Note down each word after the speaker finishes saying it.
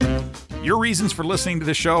Your reasons for listening to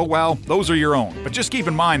the show, well, those are your own. But just keep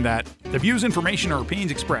in mind that the views, information, or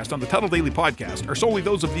opinions expressed on the Tuttle Daily Podcast are solely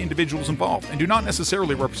those of the individuals involved and do not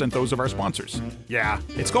necessarily represent those of our sponsors. Yeah,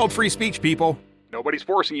 it's called free speech, people. Nobody's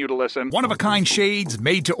forcing you to listen. One-of-a-kind shades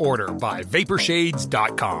made to order by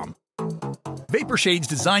Vaporshades.com. Vaporshades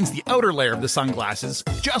designs the outer layer of the sunglasses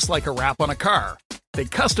just like a wrap on a car. They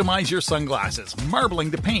customize your sunglasses,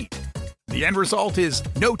 marbling the paint. The end result is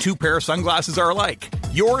no two pair of sunglasses are alike.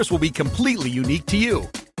 Yours will be completely unique to you.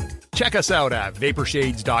 Check us out at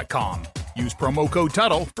Vaporshades.com. Use promo code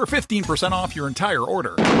Tuttle for 15% off your entire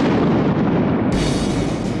order.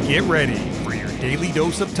 Get ready for your daily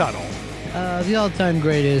dose of Tuttle. The all-time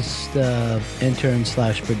greatest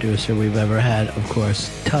intern/producer we've ever had, of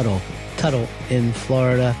course, Tuttle. Tuttle in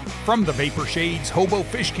Florida. From the Vapor Shades Hobo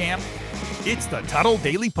Fish Camp, it's the Tuttle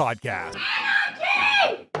Daily Podcast.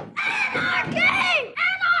 Anarchy! Anarchy!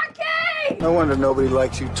 Anarchy! No wonder nobody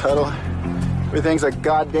likes you, Tuttle. Everything's a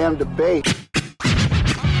goddamn debate.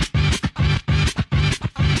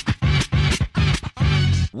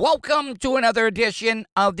 Welcome to another edition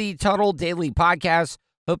of the Tuttle Daily Podcast.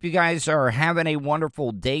 Hope you guys are having a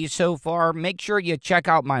wonderful day so far. Make sure you check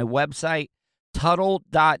out my website,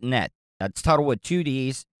 Tuttle.net. That's Tuttle with two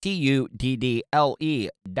D's, Tuddle.net.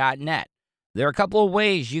 There are a couple of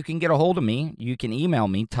ways you can get a hold of me. You can email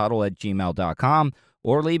me, Tuttle@gmail.com,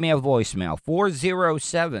 or leave me a voicemail,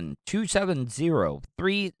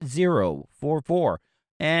 407-270-3044.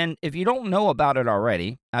 And if you don't know about it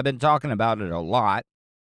already, I've been talking about it a lot.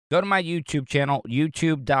 Go to my YouTube channel,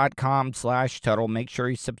 youtube.com/Tuttle. Make sure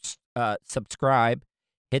you subscribe.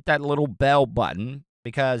 Hit that little bell button,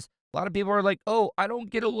 because a lot of people are like, oh, I don't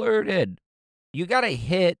get alerted. You got to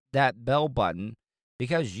hit that bell button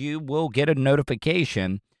because you will get a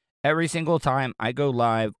notification every single time I go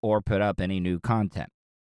live or put up any new content.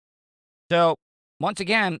 So, once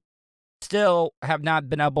again, still have not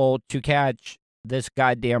been able to catch this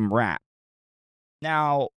goddamn rat.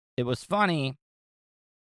 Now, it was funny.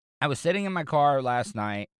 I was sitting in my car last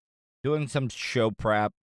night doing some show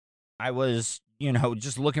prep. I was,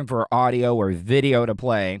 just looking for audio or video to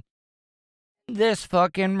play. This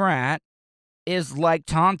fucking rat is like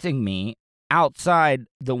taunting me outside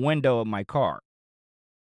the window of my car.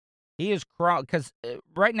 He is crawling, because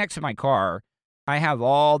right next to my car, I have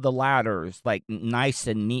all the ladders like nice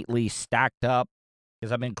and neatly stacked up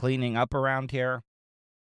because I've been cleaning up around here.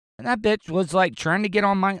 And that bitch was like trying to get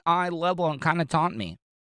on my eye level and kind of taunt me.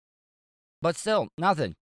 But still,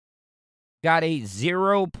 nothing. Got a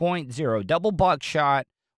 0.0 double buckshot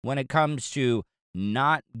when it comes to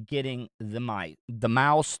not getting the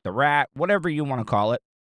mouse, the rat, whatever you want to call it.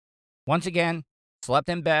 Once again, slept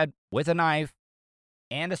in bed with a knife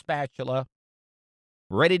and a spatula,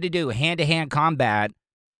 ready to do hand-to-hand combat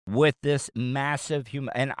with this massive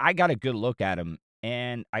human. And I got a good look at him,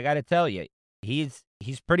 and I got to tell you, he's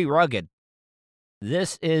pretty rugged.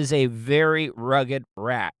 This is a very rugged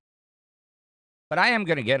rat. But I am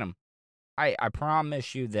going to get him. I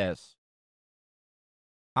promise you this.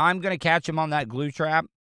 I'm going to catch him on that glue trap,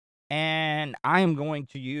 and I am going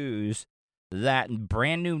to use that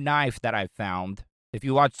brand new knife that I found. If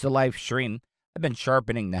you watch the live stream, I've been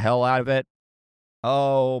sharpening the hell out of it.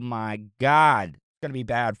 Oh my God. It's going to be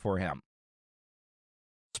bad for him.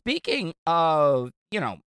 Speaking of,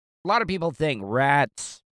 a lot of people think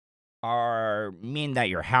rats mean that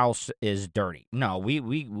your house is dirty. No,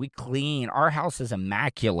 we clean. Our house is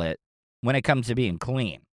immaculate when it comes to being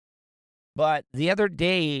clean. But the other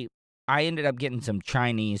day, I ended up getting some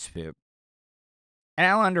Chinese food. And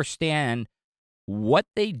I don't understand what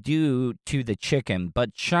they do to the chicken,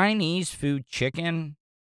 but Chinese food chicken,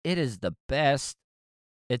 it is the best.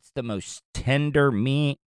 It's the most tender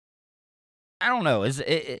meat. I don't know.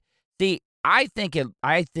 See, I think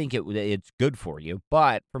it's good for you,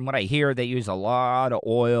 but from what I hear, they use a lot of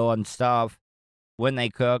oil and stuff when they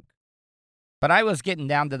cook. But I was getting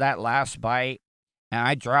down to that last bite, and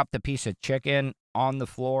I dropped a piece of chicken on the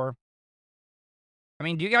floor. I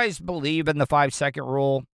mean, do you guys believe in the 5-second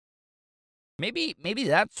rule? Maybe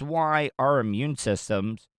that's why our immune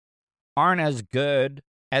systems aren't as good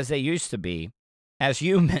as they used to be as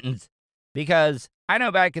humans. Because I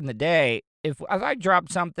know back in the day, if I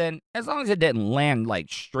dropped something, as long as it didn't land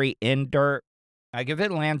like straight in dirt, like if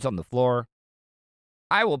it lands on the floor,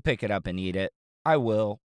 I will pick it up and eat it. I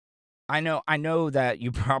will. I know that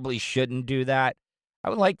you probably shouldn't do that. I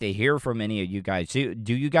would like to hear from any of you guys. Do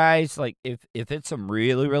you guys, like, if it's some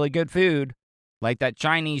really, really good food, like that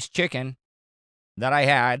Chinese chicken that I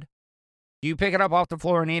had, do you pick it up off the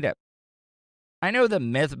floor and eat it? I know the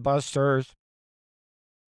Mythbusters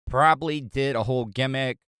probably did a whole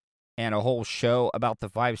gimmick and a whole show about the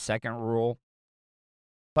 5-second rule.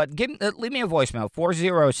 But leave me a voicemail,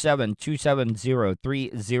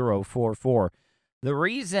 407-270-3044. The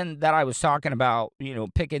reason that I was talking about,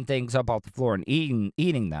 picking things up off the floor and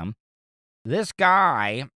eating them, this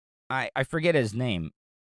guy, I forget his name,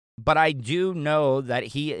 but I do know that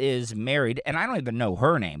he is married, and I don't even know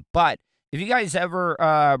her name. But if you guys ever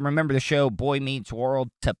remember the show Boy Meets World,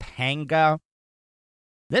 Topanga,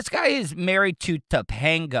 this guy is married to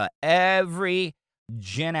Topanga, every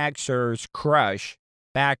Gen Xer's crush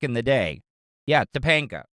back in the day. Yeah,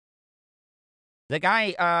 Topanga. The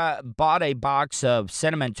guy bought a box of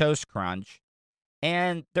Cinnamon Toast Crunch,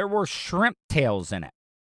 and there were shrimp tails in it.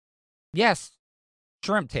 Yes,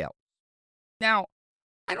 shrimp tails. Now,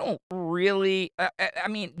 I don't really, I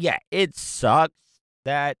mean, yeah, it sucks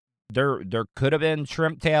that there could have been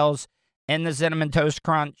shrimp tails in the Cinnamon Toast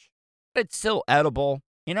Crunch, but it's still edible.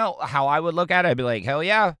 You know how I would look at it? I'd be like, hell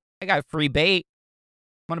yeah, I got free bait.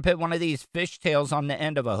 I'm going to put one of these fish tails on the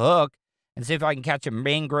end of a hook and see if I can catch a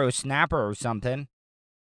mangrove snapper or something.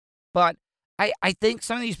 But I think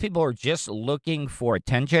some of these people are just looking for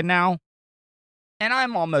attention now. And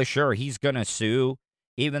I'm almost sure he's going to sue,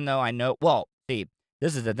 even though I know, well, see,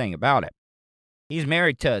 this is the thing about it. He's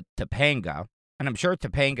married to Topanga, and I'm sure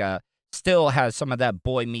Topanga still has some of that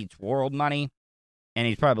Boy Meets World money. And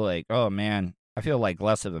he's probably like, oh, man, I feel like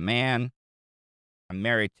less of a man. I'm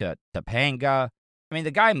married to Topanga. I mean,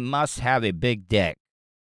 the guy must have a big dick.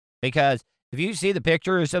 Because if you see the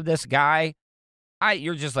pictures of this guy,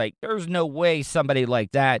 you're just like, there's no way somebody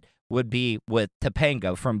like that would be with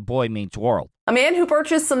Topanga from Boy Meets World. A man who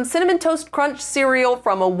purchased some Cinnamon Toast Crunch cereal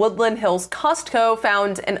from a Woodland Hills Costco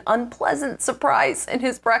found an unpleasant surprise in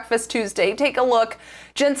his breakfast Tuesday. Take a look.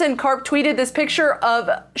 Jensen Karp tweeted this picture of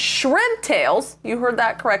shrimp tails. You heard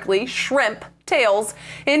that correctly. Shrimp tails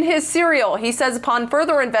in his cereal. He says upon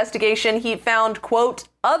further investigation, he found, quote,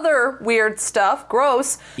 other weird stuff.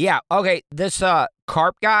 Gross. Yeah. Okay. This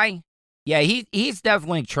Karp guy. Yeah, he's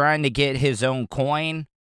definitely trying to get his own coin,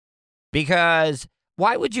 because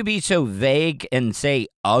why would you be so vague and say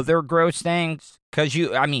other gross things? Because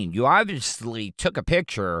you obviously took a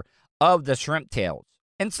picture of the shrimp tails.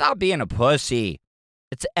 And stop being a pussy.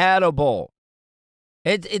 It's edible.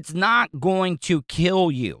 It's not going to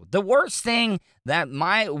kill you. The worst thing that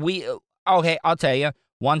okay, I'll tell you.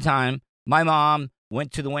 One time, my mom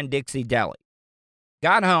went to the Winn-Dixie Deli,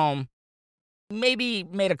 got home, maybe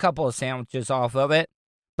made a couple of sandwiches off of it.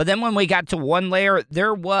 But then when we got to one layer,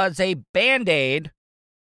 there was a Band-Aid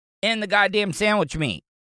in the goddamn sandwich meat.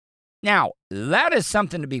 Now, that is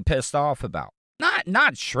something to be pissed off about.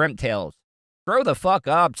 Not shrimp tails. Grow the fuck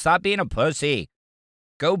up. Stop being a pussy.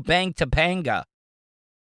 Go bang Topanga.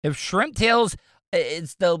 If shrimp tails,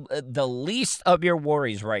 it's the least of your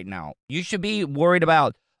worries right now. You should be worried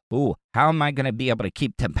about, how am I going to be able to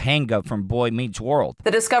keep Topanga from Boy Meets World?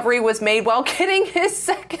 The discovery was made while getting his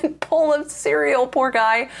second bowl of cereal. Poor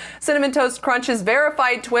guy. Cinnamon Toast Crunch's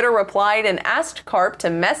verified Twitter replied and asked Karp to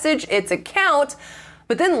message its account,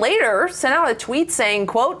 but then later sent out a tweet saying,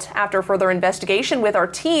 quote, after further investigation with our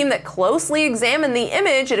team that closely examined the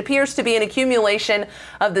image, it appears to be an accumulation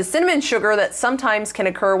of the cinnamon sugar that sometimes can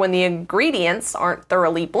occur when the ingredients aren't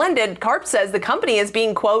thoroughly blended. Karp says the company is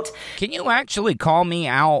being, quote, can you actually call me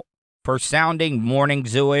out for sounding morning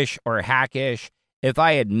zoo-ish or hackish if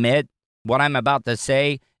I admit what I'm about to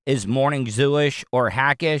say is morning zoo-ish or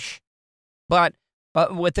hackish? But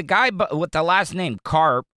with the guy with the last name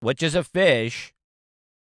Karp, which is a fish,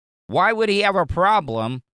 why would he have a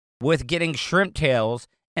problem with getting shrimp tails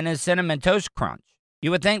and a Cinnamon Toast Crunch?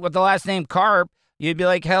 You would think with the last name Karp, you'd be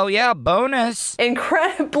like, hell yeah, bonus.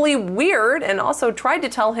 Incredibly weird, and also tried to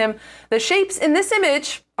tell him the shapes in this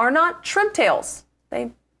image are not shrimp tails.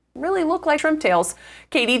 They really look like shrimp tails.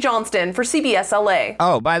 Katie Johnston for CBS LA.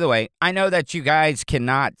 Oh, by the way, I know that you guys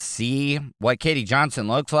cannot see what Katie Johnston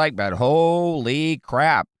looks like, but holy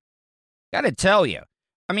crap. Gotta tell you.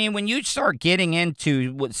 I mean, when you start getting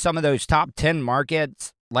into some of those top 10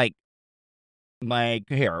 markets, like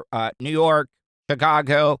here, New York,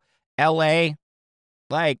 Chicago, LA,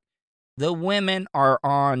 like the women are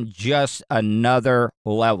on just another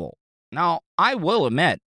level. Now, I will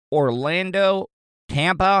admit, Orlando,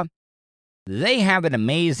 Tampa, they have an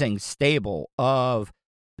amazing stable of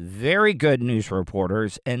very good news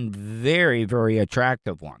reporters and very, very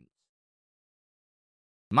attractive ones.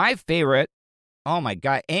 My favorite, oh my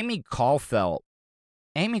God, Amy Caulfield.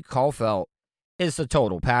 Amy Caulfield is the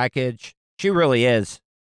total package. She really is.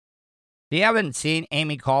 If you haven't seen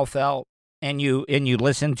Amy Caulfield and you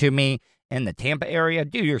listen to me in the Tampa area,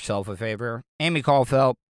 do yourself a favor. Amy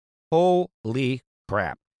Caulfield, holy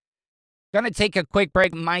crap. Gonna take a quick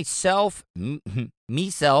break. Myself,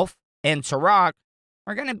 myself, and Ciroc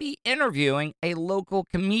are gonna be interviewing a local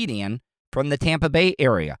comedian from the Tampa Bay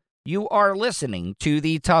area. You are listening to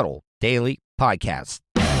the Tuttle Daily Podcast.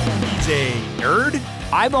 He's a nerd,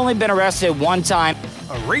 I've only been arrested one time.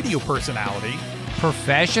 a radio personality,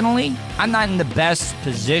 Professionally, I'm not in the best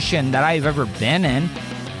position that I've ever been in.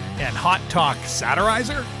 and hot talk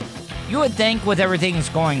satirizer. You would think with everything that's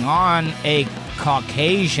going on, a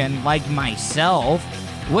Caucasian like myself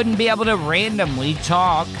wouldn't be able to randomly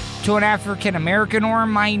talk to an African American or a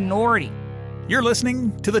minority. You're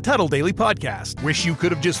listening to the Tuttle Daily Podcast. Wish you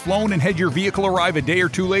could have just flown and had your vehicle arrive a day or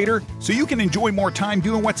two later so you can enjoy more time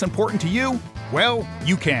doing what's important to you? Well,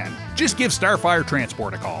 you can. Just give Starfire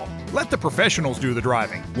Transport a call. Let the professionals do the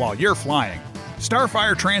driving while you're flying.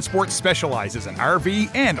 Starfire Transport specializes in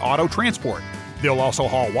RV and auto transport. They'll also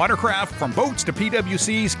haul watercraft from boats to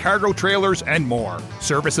PWCs, cargo trailers, and more.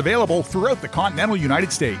 Service available throughout the continental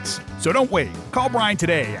United States. So don't wait. Call Brian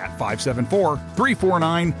today at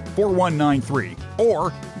 574-349-4193 or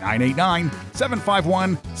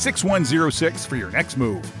 989-751-6106 for your next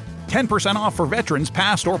move. 10% off for veterans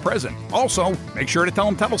past or present. Also, make sure to tell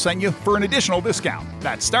them Tuttle sent you for an additional discount.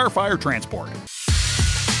 That's Starfire Transport.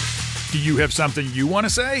 Do you have something you want to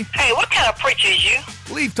say? Hey, what kind of preacher is you?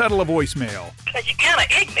 Leave Tuttle a voicemail, Cause you kind of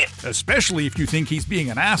ignorant. especially if you think he's being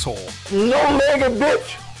an asshole. No mega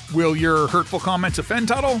bitch. Will your hurtful comments offend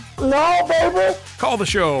Tuttle? No, baby. Call the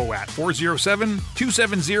show at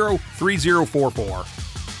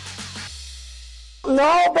 407-270-3044.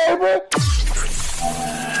 No, baby.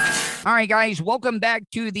 All right, guys, welcome back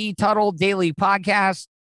to the Tuttle Daily Podcast.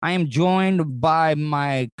 I am joined by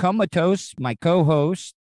my comatose, my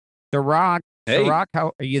co-host, Ciroc. Hey. Ciroc,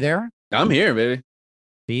 how are you there? I'm here, baby.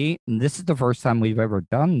 See, this is the first time we've ever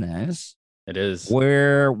done this. It is.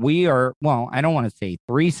 Where we are, well, I don't want to say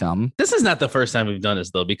threesome. This is not the first time we've done this,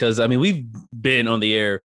 though, because, I mean, we've been on the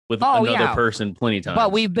air with another person plenty of times.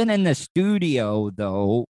 But we've been in the studio,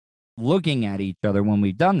 though, looking at each other when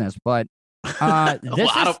we've done this. But I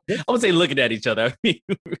would say looking at each other. I mean,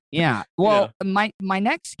 yeah. Well, my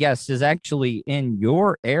next guest is actually in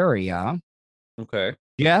your area. Okay.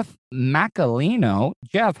 Jeff Macalino.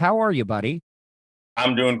 Jeff, how are you, buddy?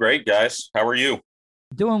 I'm doing great, guys. How are you?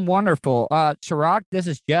 Doing wonderful. Ciroc, this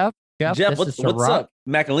is Jeff. Jeff, this what's is Ciroc. up?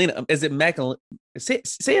 Macalino. Is it Macalino? Say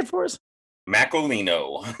it for us.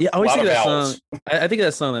 Macolino. Yeah, I always A lot think of that vowels. song. I think of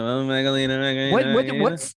that song. Like, oh,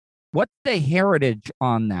 Macalino. What's the heritage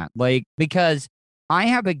on that? Like, because I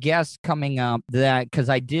have a guest coming up that because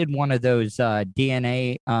I did one of those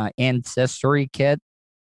DNA ancestry kits.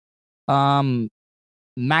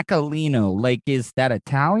 Macalino, like, is that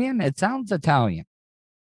Italian? It sounds Italian.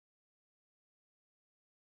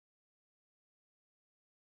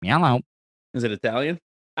 Hello. Is it Italian?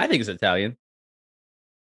 I think it's Italian.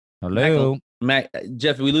 Hello.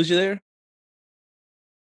 Jeff, did we lose you there?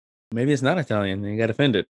 Maybe it's not Italian. You got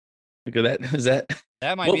offended. Look at that.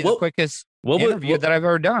 That might be the quickest interview that I've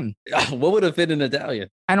ever done. What would have fit in Italian?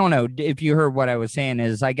 I don't know. If you heard what I was saying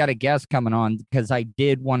is I got a guest coming on because I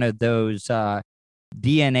did one of those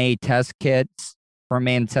DNA test kits from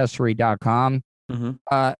Ancestry.com. Mm-hmm.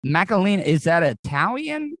 Macalina, is that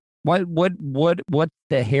Italian? What's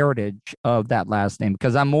the heritage of that last name?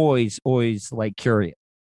 Because I'm always like curious.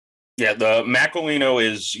 Yeah, the Macolino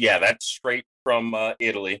is, that's straight from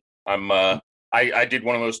Italy. I did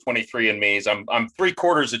one of those 23andMe's. I'm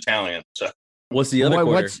 3/4 Italian. So what's the other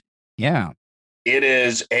quarter? It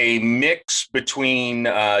is a mix between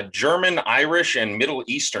German, Irish, and Middle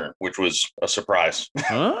Eastern, which was a surprise.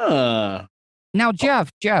 Ah. Now,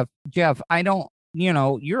 Jeff, I don't,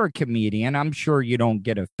 you're a comedian. I'm sure you don't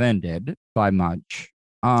get offended by much.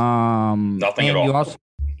 Nothing at all.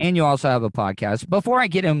 You also have a podcast. Before I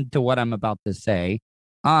get into what I'm about to say,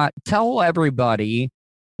 tell everybody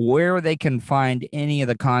where they can find any of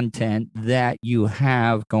the content that you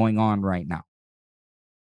have going on right now.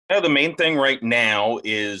 The main thing right now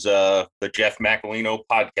is the Jeff Macalino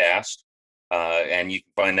podcast. And you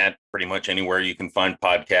can find that pretty much anywhere you can find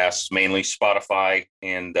podcasts, mainly Spotify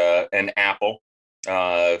and Apple.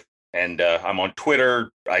 And I'm on Twitter.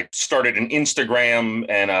 I started an Instagram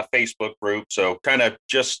and a Facebook group. So kind of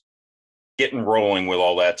just getting rolling with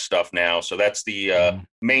all that stuff now. So that's the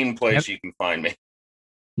main place you can find me.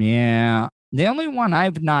 Yeah. The only one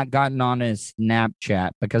I've not gotten on is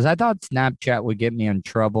Snapchat because I thought Snapchat would get me in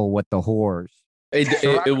trouble with the whores.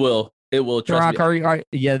 It will. It will. Trust me.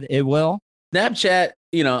 Yeah, it will. Snapchat,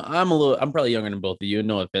 I'm probably younger than both of you.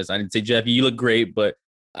 No offense. I didn't say, Jeff, you look great, but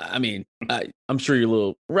I mean, I'm sure you're a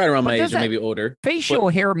little right around my age or maybe older. Facial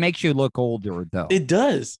hair makes you look older, though. It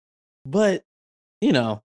does. But,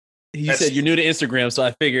 You said you're new to Instagram, so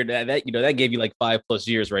I figured that that gave you like 5+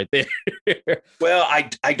 years right there. Well,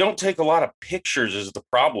 I don't take a lot of pictures is the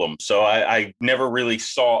problem. So I never really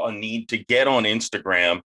saw a need to get on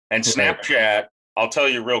Instagram and Snapchat. I'll tell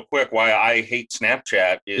you real quick why I hate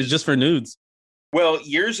Snapchat is it's just for nudes. Well,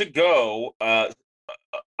 years ago,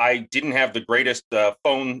 I didn't have the greatest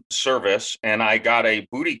phone service, and I got a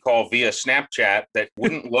booty call via Snapchat that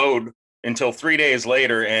wouldn't load until 3 days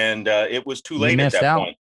later, and it was too late at that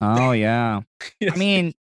point. Oh yeah. I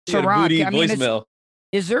mean, booty I mean, voicemail.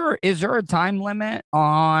 is there a time limit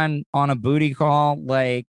on a booty call?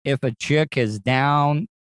 Like if a chick is down,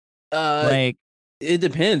 it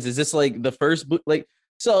depends. Is this like the first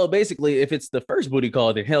so basically if it's the first booty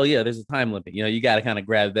call, then hell yeah, there's a time limit. You got to kind of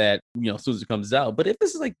grab that, as soon as it comes out. But if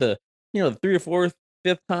this is like the, the 3rd or 4th,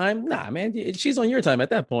 5th time, nah, man, she's on your time at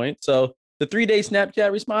that point. So the 3-day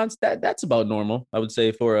Snapchat response, that's about normal, I would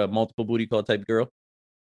say, for a multiple booty call type girl.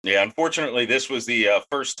 Yeah, unfortunately, this was the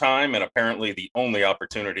first time and apparently the only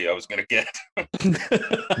opportunity I was going to get.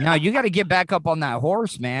 Now, you got to get back up on that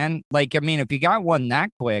horse, man. Like, I mean, if you got one that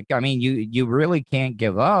quick, I mean, you really can't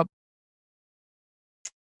give up.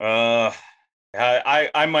 I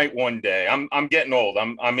might one day. I'm getting old.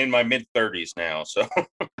 I'm in my mid-30s now, so.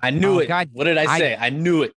 I knew it. God, what did I say? I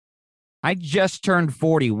knew it. I just turned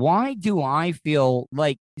 40. Why do I feel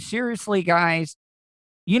like, seriously, guys?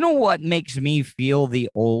 You know what makes me feel the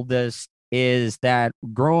oldest is that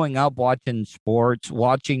growing up watching sports,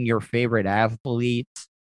 watching your favorite athletes,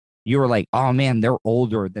 you were like, oh man, they're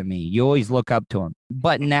older than me. You always look up to them.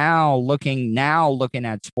 But now looking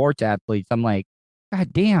at sports athletes, I'm like,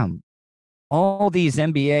 God damn, all these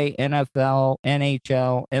NBA, NFL,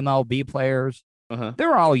 NHL, MLB players,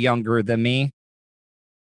 they're all younger than me.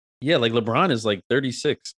 Yeah, like LeBron is like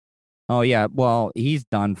 36. Oh yeah, well, he's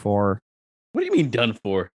done for. What do you mean done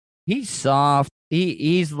for? He's soft.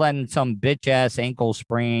 He's letting some bitch ass ankle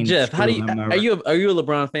sprain. Jeff, are you a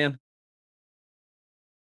LeBron fan?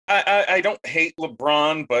 I don't hate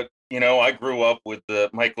LeBron, but I grew up with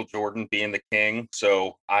Michael Jordan being the king,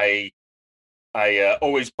 so I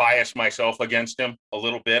always bias myself against him a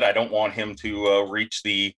little bit. I don't want him to reach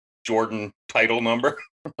the Jordan title number.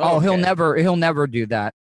 Oh, okay. He'll never do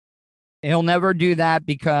that. He'll never do that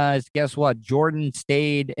because guess what? Jordan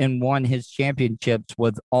stayed and won his championships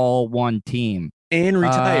with all one team. And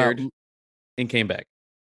retired and came back.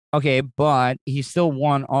 Okay, but he still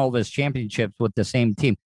won all of his championships with the same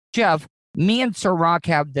team. Jeff, me and Sir Rock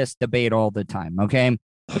have this debate all the time, okay?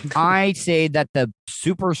 I say that the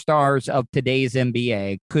superstars of today's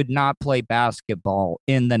NBA could not play basketball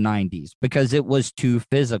in the 90s because it was too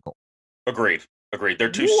physical. Agreed. They're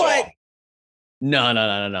too soft.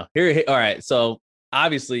 No. Here, all right. So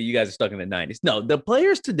obviously you guys are stuck in the 90s. No, the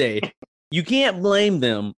players today, you can't blame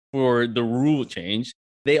them for the rule change.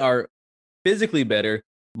 They are physically better,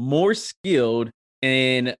 more skilled,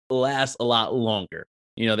 and last a lot longer.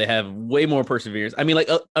 They have way more perseverance. I mean, like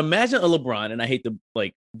imagine a LeBron, and I hate to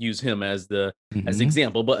like use him as the as an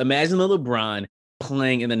example, but imagine a LeBron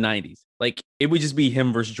playing in the 90s. Like it would just be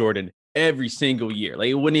him versus Jordan every single year. Like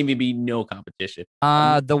it wouldn't even be no competition.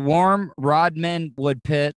 The warm Rodman would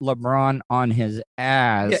put LeBron on his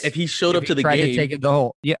ass. Yeah, if he showed up to the game, to take it the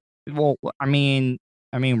whole. Yeah, well, I mean,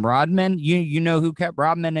 Rodman. You know who kept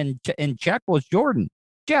Rodman in check was Jordan.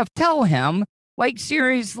 Jeff, tell him, like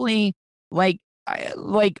seriously, like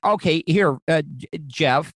okay, here,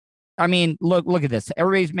 Jeff. I mean, look at this.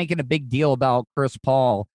 Everybody's making a big deal about Chris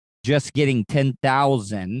Paul just getting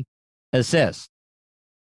 10,000 assists.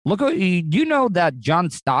 Look, do you know that John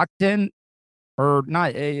Stockton, or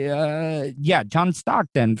not? John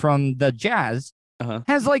Stockton from the Jazz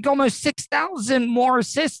has like almost 6,000 more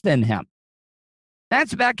assists than him.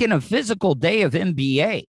 That's back in a physical day of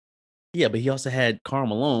NBA. Yeah, but he also had Karl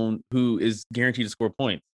Malone, who is guaranteed to score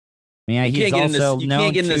points. Yeah, you can't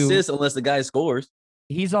get an assist unless the guy scores.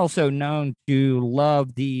 He's also known to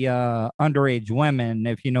love the underage women,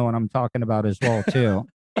 if you know what I'm talking about as well, too.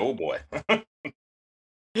 Oh boy.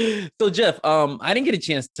 So Jeff, I didn't get a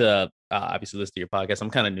chance to obviously listen to your podcast. I'm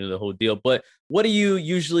kind of new to the whole deal, but what do you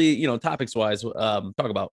usually, topics wise, talk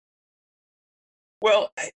about?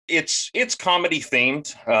 Well, it's comedy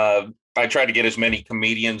themed. I try to get as many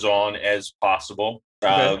comedians on as possible.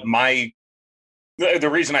 Okay. The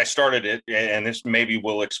reason I started it, and this maybe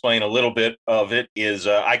will explain a little bit of it, is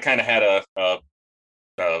I kind of had a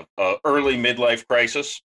early midlife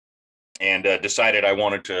crisis and decided I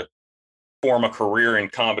wanted to form a career in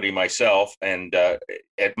comedy myself. And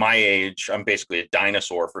at my age, I'm basically a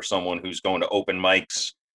dinosaur for someone who's going to open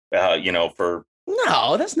mics, for.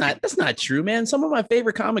 No, that's not true, man. Some of my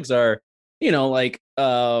favorite comics are,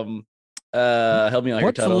 Help me out here,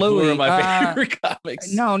 What's Tuttle. Who Louis? are my favorite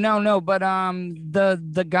comics? No. But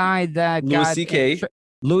the guy that Louis C.K.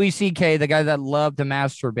 Louis C.K., the guy that loved to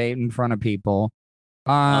masturbate in front of people.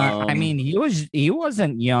 I mean, he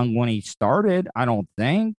wasn't young when he started. I don't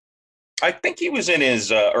think. I think he was in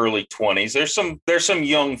his early 20s. There's some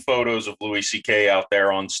young photos of Louis C.K. out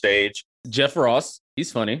there on stage. Jeff Ross,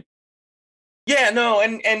 he's funny. Yeah, no,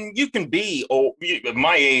 and you can be old.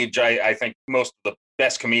 My age, I think most of the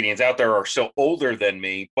best comedians out there are still older than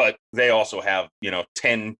me, but they also have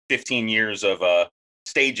 10, 15 years of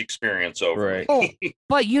stage experience over me.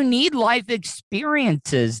 But you need life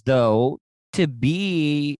experiences though to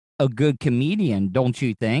be a good comedian, don't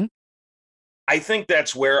you think? I think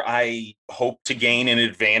that's where I hope to gain an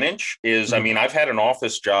advantage is, I mean, I've had an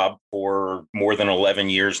office job for more than 11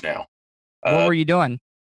 years now. What were you doing?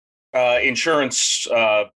 Insurance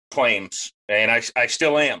claims. And I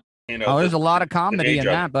still am, there's a lot of comedy in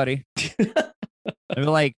that, buddy. They're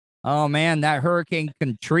like, oh man, that Hurricane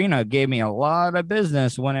Katrina gave me a lot of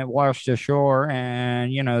business when it washed ashore.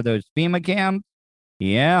 And those FEMA camps.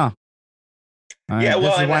 Yeah. Yeah. This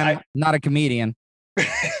Well, is why I'm not a comedian.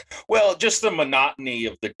 Well, just the monotony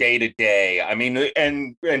of the day to day. I mean,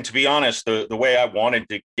 and to be honest, the way I wanted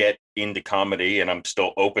to get into comedy, and I'm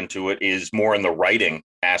still open to it, is more in the writing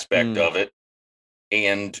aspect of it.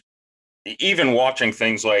 And even watching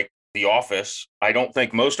things like The Office, I don't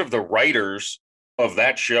think most of the writers of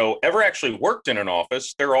that show ever actually worked in an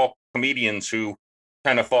office. They're all comedians who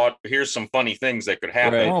kind of thought, here's some funny things that could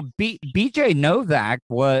happen. Well, BJ Novak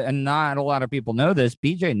was, and not a lot of people know this,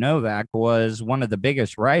 BJ Novak was one of the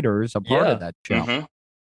biggest writers, a part of that show. Mm-hmm.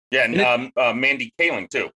 Yeah, and Mindy Kaling,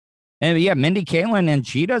 too. And yeah, Mindy Kaling, and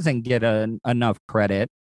she doesn't get enough credit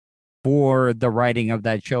for the writing of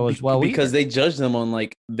that show as well. Because they judge them on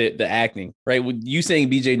like the acting, right? With you saying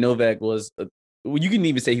BJ Novak was, you can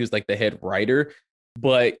even say he was like the head writer,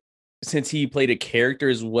 but since he played a character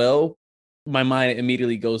as well, my mind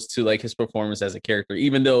immediately goes to like his performance as a character,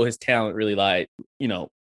 even though his talent really lied in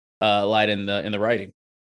the writing.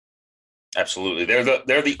 Absolutely. They're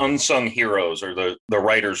the unsung heroes, or the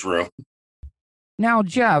writer's room. Now,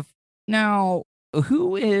 Jeff,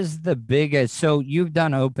 who is the biggest? So you've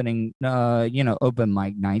done open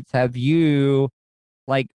mic nights. Have you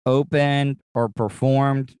like opened or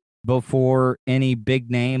performed before any big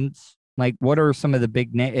names? Like, what are some of the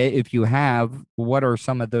big names? If you have, what are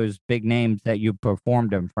some of those big names that you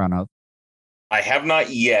performed in front of? I have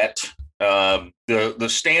not yet. The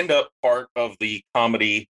stand-up part of the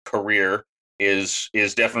comedy career is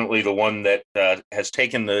definitely the one that has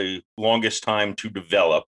taken the longest time to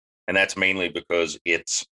develop, and that's mainly because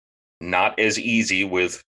it's not as easy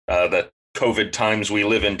with the COVID times we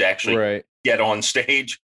live in to actually get on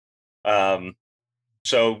stage.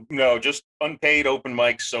 So no, just unpaid open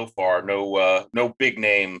mics so far. No big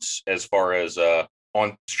names as far as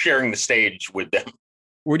on sharing the stage with them.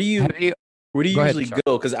 Where do you usually ahead,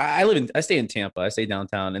 go? Because I stay in Tampa. I stay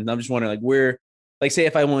downtown, and I'm just wondering, like, where, like, say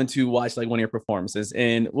if I wanted to watch like one of your performances,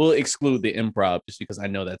 and we'll exclude the Improv just because I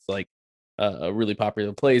know that's like a really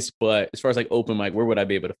popular place. But as far as like open mic, where would I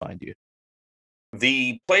be able to find you?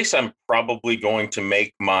 The place I'm probably going to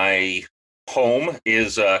make my home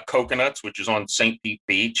is Coconuts, which is on St. Pete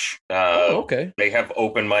Beach. Okay. They have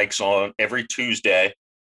open mics on every Tuesday,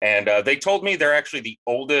 and they told me they're actually the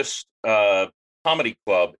oldest comedy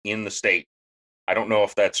club in the state. I don't know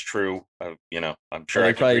if that's true. I'm sure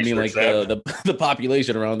I probably mean like the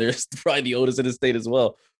population around there is probably the oldest in the state as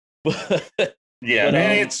well. But yeah,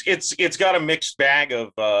 and it's got a mixed bag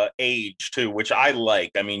of age too, which I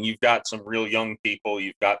like. I mean, you've got some real young people,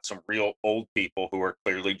 you've got some real old people who are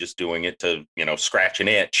clearly just doing it to scratch an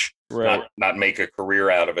itch, not make a career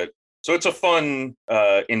out of it. So it's a fun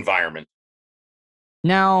environment.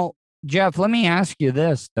 Now, Jeff, let me ask you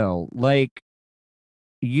this though, like,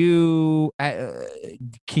 can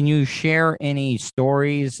you share any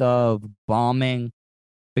stories of bombing?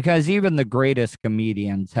 Because even the greatest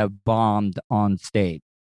comedians have bombed on stage.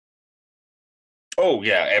 Oh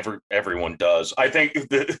yeah, everyone does. I think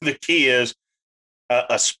the key is,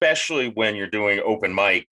 especially when you're doing open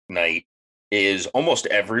mic night, is almost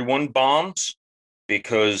everyone bombs,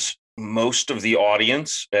 because most of the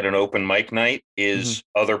audience at an open mic night is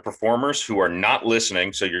other performers who are not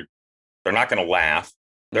listening. So they're not going to laugh.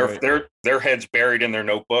 Their heads buried in their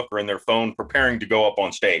notebook or in their phone, preparing to go up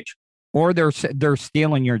on stage. Or they're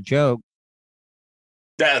stealing your joke.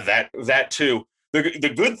 That too.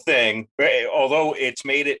 The good thing, although it's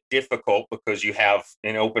made it difficult because you have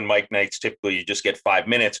in open mic nights, typically you just get 5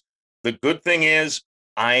 minutes. The good thing is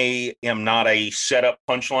I am not a setup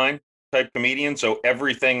punchline type comedian. So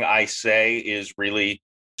everything I say is really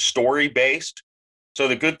story based. So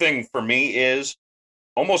the good thing for me is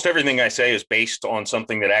almost everything I say is based on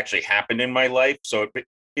something that actually happened in my life. So it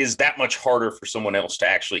is that much harder for someone else to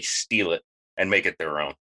actually steal it and make it their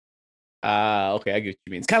own. Okay, I get what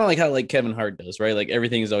you mean. It's kind of like how like Kevin Hart does, right? Like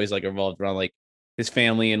everything is always like revolved around like his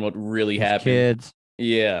family and what really happened. Kids.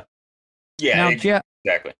 Yeah. Yeah, Now,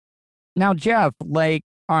 exactly. Now, Jeff, like,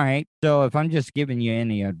 all right, so if I'm just giving you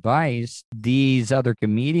any advice, these other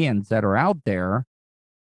comedians that are out there,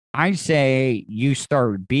 I say you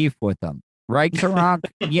start beef with them, right, Ciroc?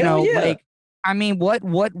 You know, yeah. like, I mean, what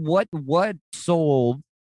sold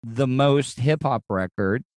the most hip hop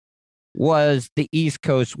record was the East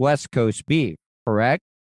Coast West Coast beef, correct?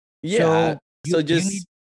 Yeah. So you just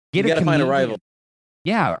get you gotta find a comedian- rival.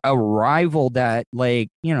 Yeah, a rival that, like,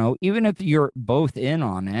 you know, even if you're both in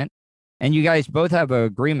on it and you guys both have an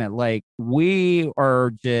agreement, like, we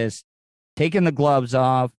are just taking the gloves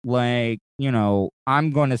off, like, you know, I'm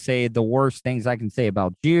going to say the worst things I can say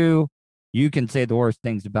about you. You can say the worst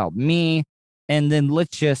things about me. And then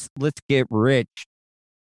let's get rich.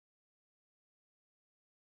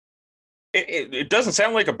 It doesn't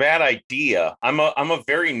sound like a bad idea. I'm a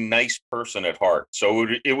very nice person at heart, so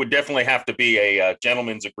it would definitely have to be a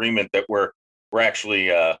gentleman's agreement that we're actually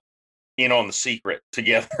in on the secret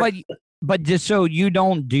together. But just so you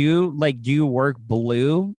don't do, like, do you work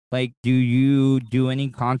blue? Like, do you do any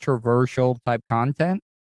controversial type content?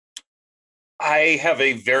 I have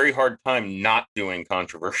a very hard time not doing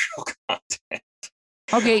controversial content.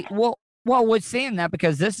 Okay, well, we're saying that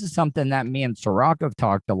because this is something that me and Ciroc have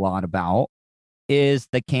talked a lot about, is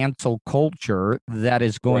the cancel culture that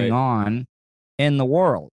is going on in the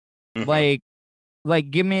world. Mhm.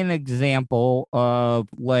 Like, give me an example of,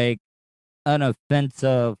 like, an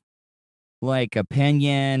offensive, like,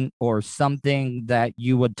 opinion or something that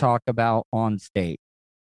you would talk about on stage.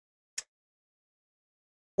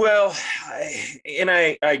 Well,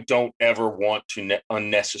 I don't ever want to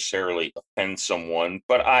unnecessarily offend someone,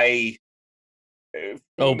 but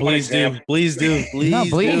Oh, please do. Please do. Please No,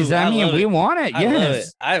 please. do. I mean, love we it. want it. I love it.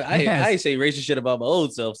 Yes. I say racist shit about my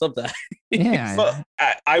old self sometimes. Yeah. Well,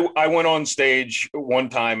 I went on stage one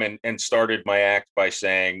time and started my act by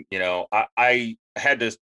saying, you know, I had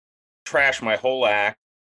to trash my whole act.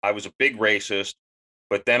 I was a big racist,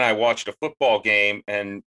 but then I watched a football game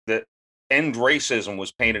and the end racism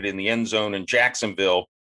was painted in the end zone in Jacksonville.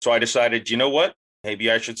 So I decided, you know what?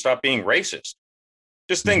 Maybe I should stop being racist.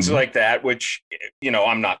 Just things like that, which, you know,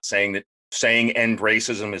 I'm not saying that saying end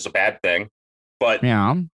racism is a bad thing, but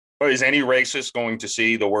Yeah. is any racist going to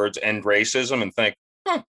see the words end racism and think,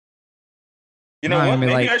 you know No, I what? mean,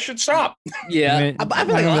 Maybe like- I should stop. Yeah. I mean, I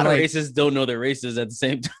feel like a lot of like- racists don't know they're racist at the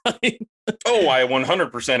same time. Oh, I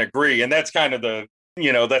 100% agree. And that's kind of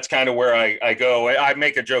that's kind of where I go. I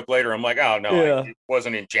make a joke later. I'm like, oh, no, Yeah. it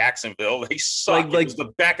wasn't in Jacksonville. They suck. Like- It was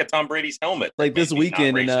the back of Tom Brady's helmet. Like this Maybe not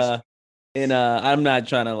weekend racist. and I'm not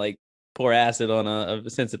trying to like pour acid on a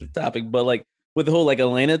sensitive topic, but like with the whole like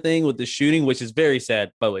Atlanta thing with the shooting, which is very sad,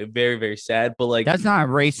 by the way, very, very sad. But like That's not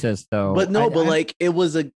racist, though. But no, like it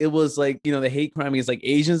was like, you know, the hate crime against like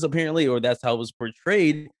Asians apparently, or that's how it was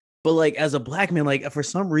portrayed. But like as a black man, like for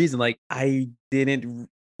some reason, like I didn't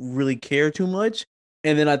really care too much.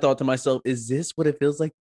 And then I thought to myself, is this what it feels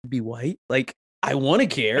like to be white? Like I want to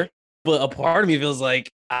care, but a part of me feels like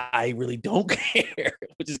I really don't care,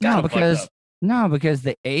 which is kind of fucked up. No, because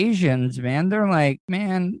the Asians, man, they're like,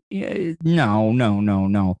 man, yeah, no.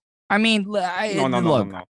 I mean, No.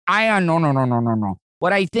 no.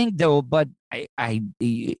 What I think, though, but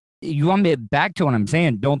you want me back to what I'm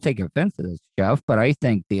saying? Don't take offense to this, Jeff, but I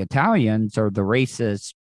think the Italians are the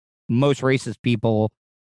most racist people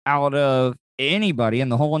out of anybody in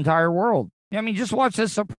the whole entire world. I mean, just watch The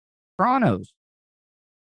Sopranos.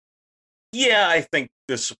 Yeah, I think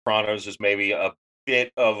The Sopranos is maybe a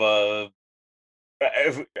bit of a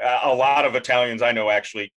lot of Italians I know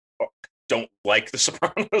actually don't like The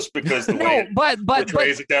Sopranos because the way it but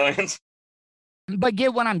portrays Italians. But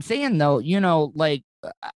get what I'm saying, though. You know, like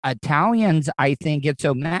Italians, I think get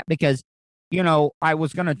so mad because, you know, I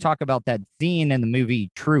was going to talk about that scene in the movie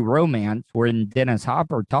True Romance when Dennis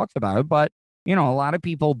Hopper talks about it, but, you know, a lot of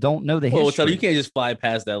people don't know the Well, history. so you can't just fly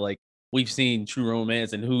past that. Like we've seen True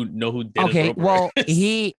Romance and who Dennis Okay, Hopper well,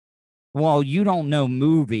 is. well, you don't know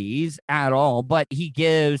movies at all, but he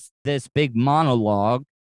gives this big monologue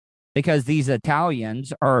because these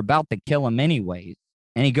Italians are about to kill him anyways.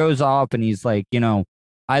 And he goes off and he's like, you know,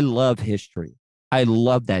 I love history. I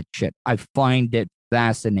love that shit. I find it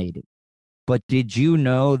fascinating. But did you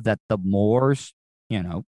know that the Moors, you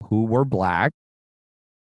know, who were black,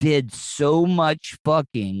 did so much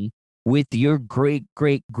fucking with your great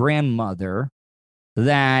grandmother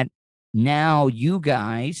that now you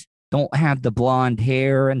guys don't have the blonde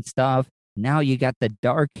hair and stuff. Now you got the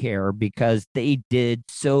dark hair because they did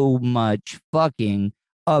so much fucking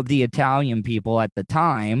of the Italian people at the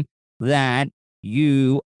time that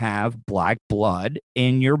you have black blood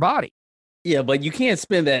in your body. Yeah, but you can't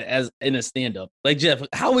spend that as in a stand-up. Like Jeff,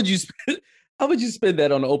 how would you spend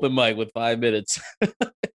that on an open mic with 5 minutes?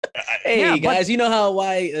 Hey Yeah, guys, you know how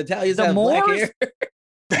why Italians the have black Moors- hair?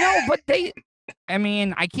 No, but I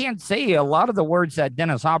mean, I can't say a lot of the words that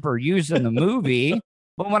Dennis Hopper used in the movie,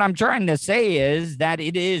 but what I'm trying to say is that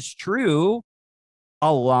it is true.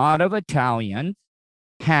 A lot of Italians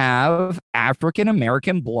have African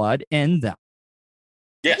American blood in them.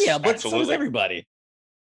 Yes, Yeah, but so absolutely. does everybody.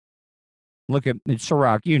 Look at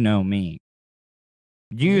Ciroc, you know me.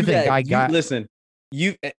 Do you think I got listen,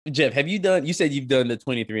 Jeff, have you done you said you've done the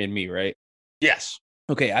 23andMe, right? Yes.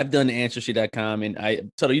 Okay, I've done the Ancestry.com and I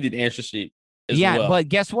told you did Ancestry as yeah, well. but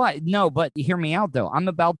guess what? No, but hear me out though. I'm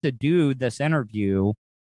about to do this interview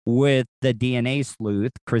with the DNA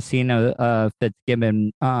sleuth, Christina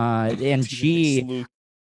Fitzgibbon, and she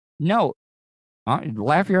no,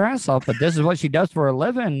 laugh your ass off, but this is what she does for a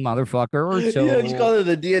living, motherfucker. So yeah, you call her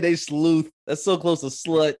the DNA sleuth. That's so close to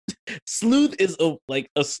slut. Sleuth is a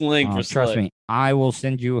slang for trust slut. me, I will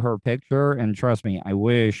send you her picture, and trust me, I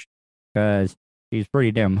wish, because she's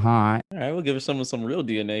pretty damn hot. All right, we'll give her some real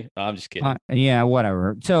DNA. No, I'm just kidding. Yeah,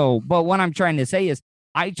 whatever. So, but what I'm trying to say is,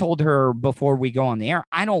 I told her before we go on the air,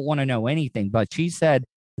 I don't want to know anything, but she said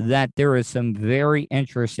that there is some very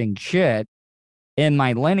interesting shit in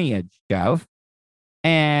my lineage, Jeff.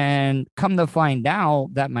 And come to find out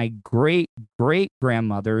that my great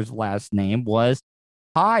grandmother's last name was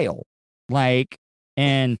Heil, like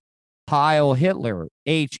in Heil Hitler,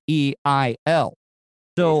 Heil.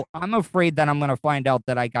 So I'm afraid that I'm going to find out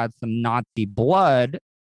that I got some Nazi blood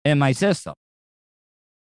in my system.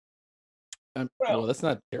 Well, that's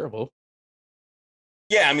not terrible.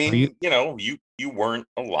 Yeah, I mean, you- you weren't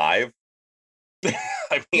alive.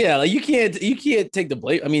 I mean, Yeah, like you can't take the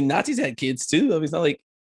blame. I mean, Nazis had kids too. I mean, it's not like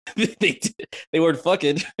they weren't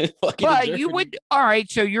fucking in But you Germany. would, all right.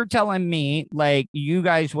 So you're telling me, like, you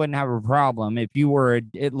guys wouldn't have a problem if you were,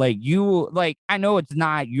 I know it's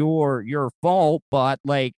not your fault, but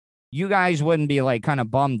like, you guys wouldn't be like kind of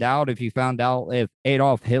bummed out if you found out if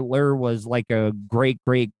Adolf Hitler was like a great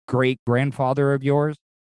grandfather of yours.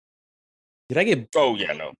 Did I get? Oh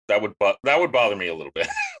yeah, no, that would bother me a little bit.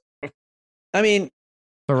 I mean,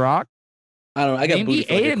 The Rock. I don't know. I got booty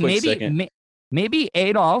for like a quick second. Maybe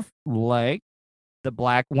Adolf liked the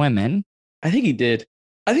black women. I think he did.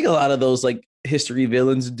 I think a lot of those like history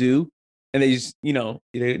villains do, and they just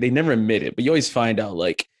they never admit it. But you always find out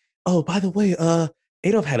like, oh, by the way,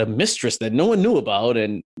 Adolf had a mistress that no one knew about,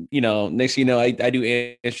 and next thing you know, I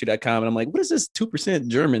do Ancestry.com, and I'm like, what is this 2%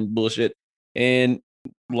 German bullshit? And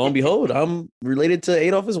lo and behold, I'm related to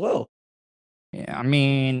Adolf as well. Yeah, I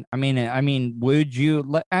mean, would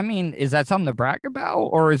you? Is that something to brag about,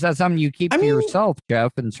 or is that something you keep to yourself,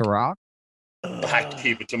 Jeff and Ciroc? I have to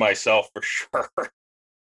keep it to myself for sure.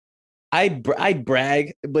 I'd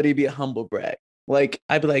brag, but it'd be a humble brag. Like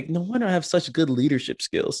I'd be like, no wonder I have such good leadership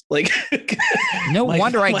skills. Like, no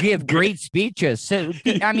wonder I give great speeches. So,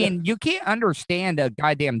 I mean, you can't understand a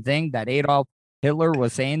goddamn thing that Adolf Hitler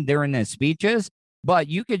was saying during his speeches. But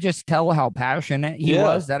you could just tell how passionate he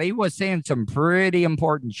was, that he was saying some pretty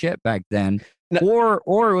important shit back then, or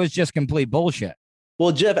it was just complete bullshit.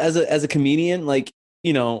 Well, Jeff, as a comedian, like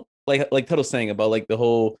like Tuttle's saying about like the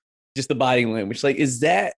whole just the body language, like is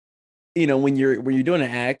that when you're doing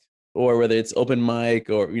an act or whether it's open mic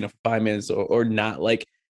or for 5 minutes or not, like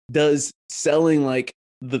does selling like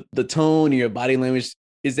the tone of your body language,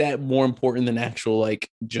 is that more important than actual like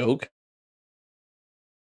joke?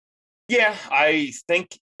 Yeah, I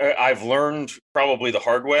think I've learned probably the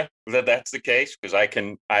hard way that that's the case, because I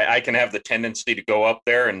can have the tendency to go up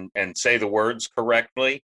there and say the words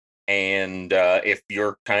correctly. And if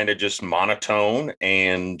you're kind of just monotone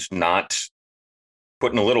and not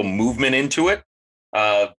putting a little movement into it,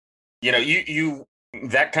 you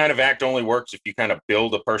that kind of act only works if you kind of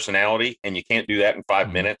build a personality, and you can't do that in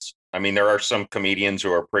 5 minutes. I mean, there are some comedians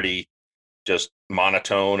who are pretty just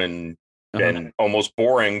monotone and almost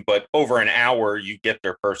boring, but over an hour you get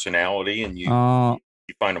their personality and you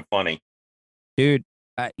find them funny. Dude,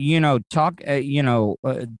 I wanted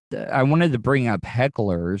to bring up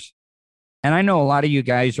hecklers, and I know a lot of you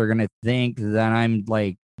guys are going to think that I'm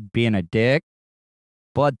like being a dick,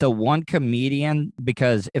 but the one comedian,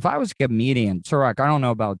 because if I was a comedian, Ciroc, I don't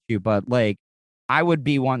know about you, but like I would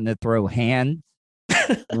be wanting to throw hands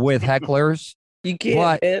with hecklers. You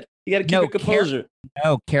can't. You got to keep No, your composure.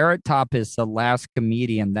 No, Carrot Top is the last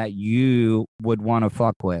comedian that you would want to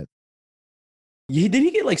fuck with. Did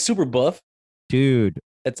he get like super buff Dude,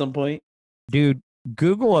 at some point? dude,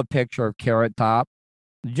 Google a picture of Carrot Top.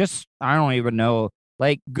 Just, I don't even know.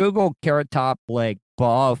 Like, Google Carrot Top, like,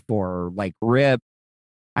 buff or like rip.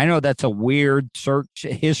 I know that's a weird search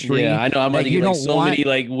history. Yeah, I know. I'm that about to you get like don't so want, many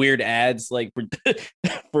like weird ads like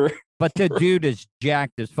for but the dude is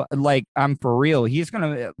jacked as fuck. Like, I'm for real. He's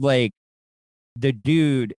gonna, like, the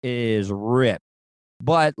dude is ripped.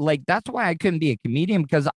 But, like, that's why I couldn't be a comedian,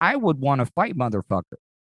 because I would want to fight motherfucker.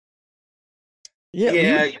 Yeah,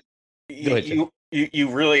 Go ahead, you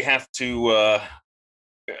really have to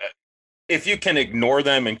if you can ignore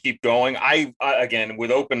them and keep going. I again,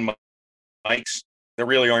 with open mics, there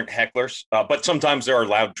really aren't hecklers, but sometimes there are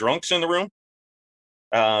loud drunks in the room.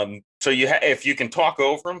 So if you can talk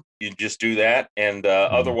over them, you just do that, and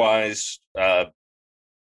otherwise,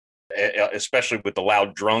 especially with the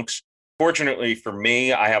loud drunks. Fortunately for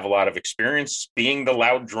me, I have a lot of experience being the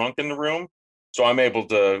loud drunk in the room, so I'm able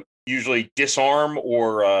to usually disarm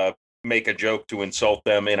or make a joke to insult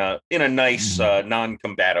them in a nice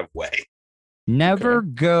non-combative way. Never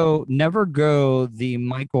go the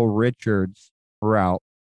Michael Richards route.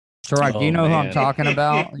 Sirach, do you know who I'm talking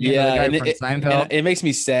about? You know, the guy and from Seinfeld? it makes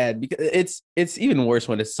me sad because it's even worse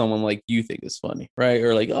when it's someone like you think is funny, right?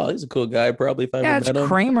 Or like, oh, he's a cool guy. Probably if I Yeah, ever it's met him.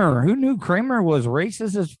 Kramer. Who knew Kramer was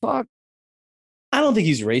racist as fuck? I don't think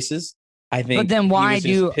he's racist. I think, But then why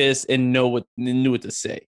he was just pissed and knew what to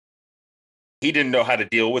say. He didn't know how to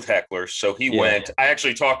deal with hecklers, so he went. I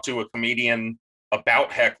actually talked to a comedian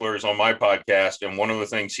about hecklers on my podcast, and one of the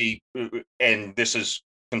things and this is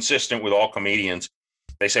consistent with all comedians,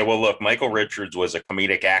 they say, well, look, Michael Richards was a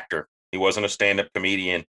comedic actor. He wasn't a stand-up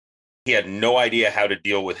comedian. He had no idea how to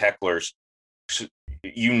deal with hecklers. So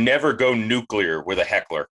you never go nuclear with a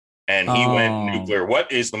heckler. And he went nuclear.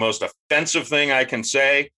 What is the most offensive thing I can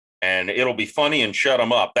say? And it'll be funny and shut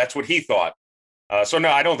him up. That's what he thought. So no,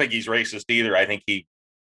 I don't think he's racist either. I think he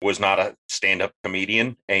was not a stand-up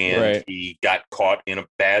comedian, and he got caught in a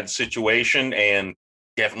bad situation and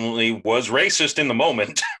definitely was racist in the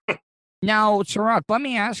moment. Now, Sirach, let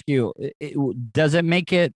me ask you, does it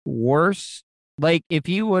make it worse? Like, if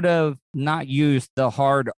you would have not used the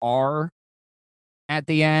hard R at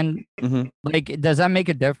the end, like, does that make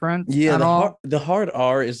a difference? Yeah, the hard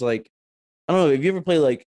R is like, I don't know, if you ever play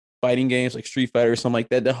like fighting games like Street Fighter or something like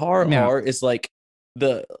that, the hard R is like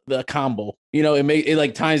the combo. You know, it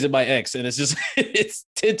like times it by X, and it's just it's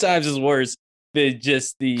 10 times as worse than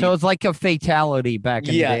just the. So it's like a fatality back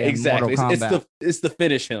in the day. Exactly. In Mortal Kombat. It's the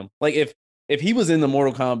finish him. Like if he was in the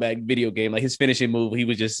Mortal Kombat video game, like his finishing move, he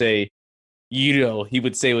would just say, he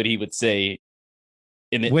would say what he would say.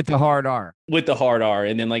 With the hard R. With the hard R,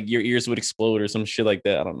 and then like your ears would explode or some shit like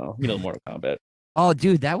that. I don't know. Mortal Kombat. Oh,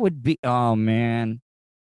 dude, that would be. Oh man,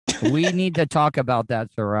 we need to talk about that,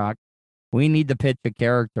 Sirach. We need to pitch a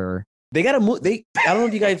character. They got to move. I don't know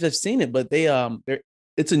if you guys have seen it, but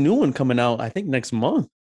it's a new one coming out. I think next month.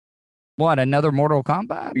 What, another Mortal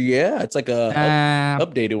Kombat? Yeah, it's like a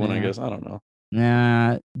updated one. I guess I don't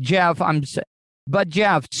know. Jeff, but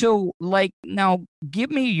Jeff. So, like, now give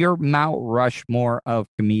me your Mount Rushmore of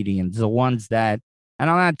comedians, the ones that, and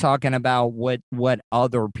I'm not talking about what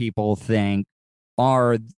other people think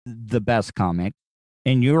are the best comics.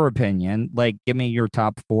 In your opinion, like, give me your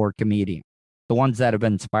top 4 comedians, the ones that have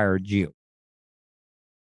inspired you.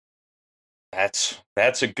 That's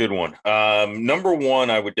a good one. Number one,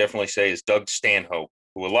 I would definitely say, is Doug Stanhope,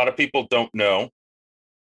 who a lot of people don't know.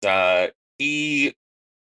 He's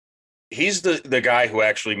the guy who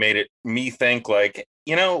actually made me think, like,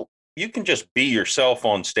 you can just be yourself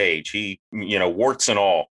on stage. He, warts and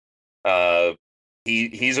all.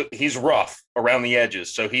 He's rough around the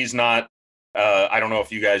edges, so he's not. I don't know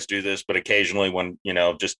if you guys do this, but occasionally when,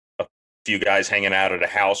 just a few guys hanging out at a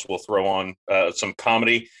house will throw on some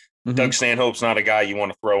comedy. Mm-hmm. Doug Stanhope's not a guy you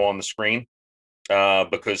want to throw on the screen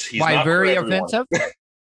because he's not very offensive.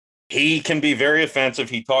 He can be very offensive.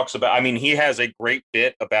 He talks about, he has a great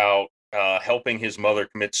bit about helping his mother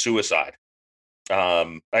commit suicide.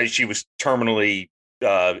 She was terminally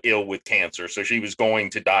ill with cancer, so she was going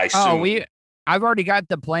to die soon. I've already got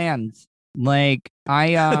the plans. Like,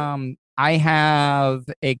 I have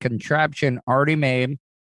a contraption already made.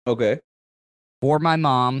 Okay. For my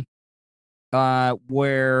mom,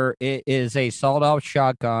 where it is a sawed-off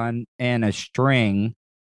shotgun and a string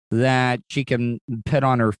that she can put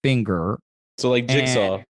on her finger. So like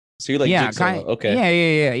Jigsaw. So you're like Jigsaw.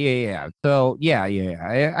 Okay. Yeah. So yeah.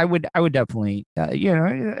 I would definitely,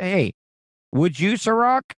 hey, would you,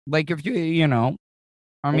 Sirach? Like, if you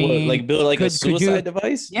I mean, like build like a could you- suicide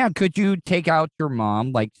device? Yeah, could you take out your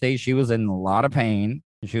mom? Like, say she was in a lot of pain.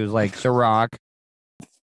 And she was like, Ciroc,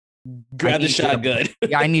 Grab the need you to- shotgun.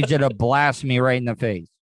 yeah, I need you to blast me right in the face.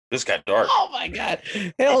 This got dark. Oh my god!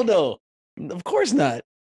 Hell no! Of course not.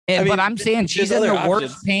 And, I mean, but I'm saying there's she's in the other worst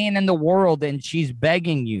options. pain in the world, and she's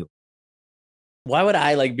begging you. Why would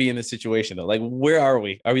I like be in this situation though? Like, where are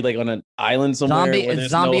we? Are we like on an island somewhere? where there's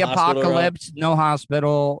Zombie no hospital around? apocalypse, no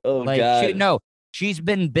hospital. Oh, like, God. no, she's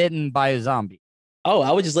been bitten by a zombie. Oh,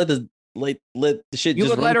 I would just let the shit You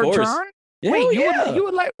just would run let her course. turn? Yeah, Wait, yeah. you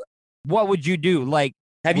would let? What would you do? Like,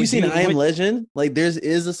 Have you would seen I Am would- Legend? Like, there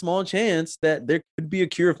is a small chance that there could be a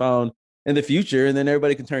cure found in the future, and then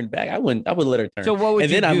everybody can turn back. I would let her turn. So what would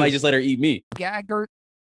and you then I do? might just let her eat me. Gag her?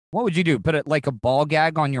 What would you do? Put it like a ball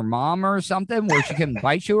gag on your mom or something, where she can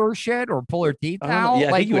bite you or shit, or pull her teeth I don't know. out? Yeah,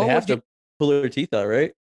 I like, think you would what have you- to pull her teeth out,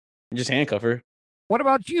 right? And just handcuff her. What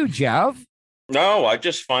about you, Jeff? No, I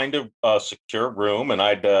just find a secure room, and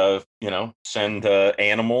I'd send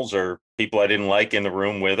animals or people I didn't like in the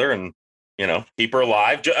room with her, and keep her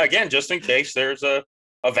alive. Again, just in case there's a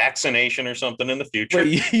vaccination or something in the future.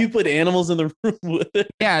 Wait, you put animals in the room with it?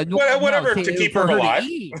 Yeah, Whatever, to keep for her alive. to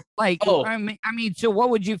eat. Like, Oh. I mean, so what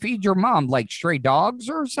would you feed your mom? Like stray dogs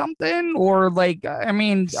or something? Or like, I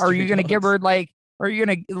mean, are you Stray gonna give dogs. her like? Are you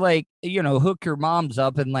gonna like, hook your mom's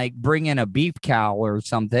up and like bring in a beef cow or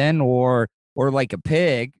something, or like a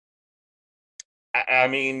pig? I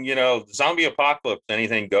mean, zombie apocalypse,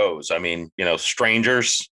 anything goes. I mean,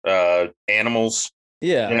 strangers, animals.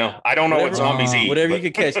 Yeah. I don't know what Whatever- zombies eat. Whatever but-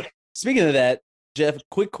 you could catch. Speaking of that, Jeff,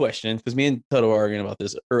 quick question, because me and Toto were arguing about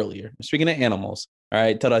this earlier. Speaking of animals, all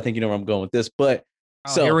right, Toto, I think you know where I'm going with this, but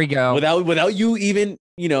Oh, here we go. Without you even,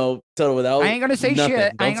 Toto, without I ain't gonna say nothing,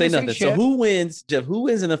 shit. I Don't ain't say gonna say nothing. So shit. who wins, Jeff? Who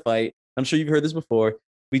wins in a fight? I'm sure you've heard this before,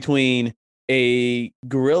 between a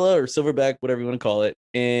gorilla or silverback, whatever you want to call it,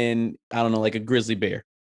 and I don't know, like a grizzly bear.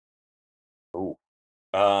 Ooh.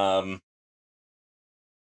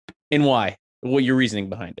 And why? What your reasoning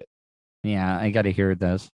behind it? Yeah, I got to hear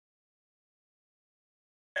this.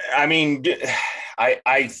 I mean,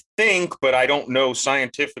 I think, but I don't know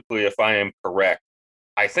scientifically if I am correct.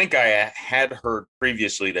 I think I had heard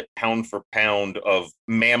previously that pound for pound of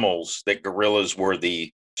mammals, that gorillas were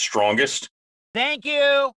the strongest. Thank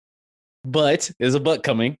you. But there's a but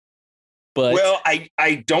coming. But Well,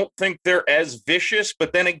 I don't think they're as vicious,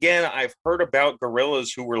 but then again, I've heard about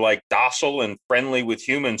gorillas who were like docile and friendly with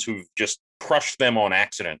humans who've just crushed them on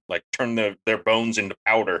accident, like turned their bones into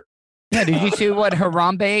powder. Yeah, did you see what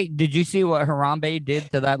Harambe? Did you see what Harambe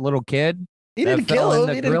did to that little kid? he that didn't fell kill in him.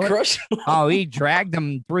 the He didn't gorilla? crush him Oh, he dragged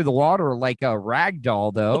him through the water like a rag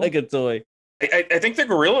doll, though. like a toy. I think the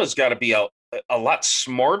gorillas got to be a lot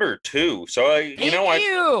smarter too. So I Thank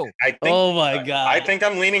think Oh my god! I think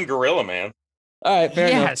I'm leaning gorilla, man. All right, fair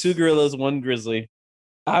enough. Yes. 2 gorillas, 1 grizzly.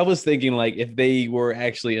 I was thinking like if they were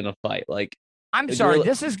actually in a fight, like I'm the sorry. gorilla-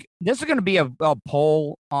 This is going to be a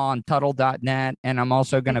poll on Tuttle.net, and I'm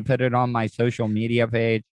also going to put it on my social media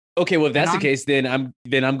page. okay, well if that's the I'm- case, then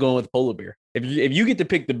I'm going with polar bear. If you get to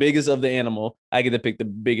pick the biggest of the animal, I get to pick the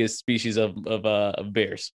biggest species of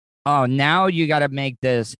bears. Oh, now you got to make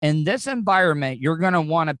this in this environment. You're going to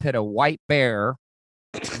want to put a white bear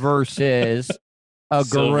versus a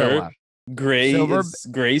Silver. gorilla. Gray, Silver- is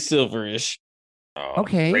gray silverish. Oh,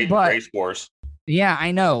 Okay, but- race wars. Yeah,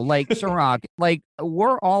 I know. Like Ciroc, like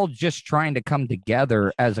we're all just trying to come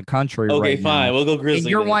together as a country. Okay, right fine. Now. We'll go grizzly. And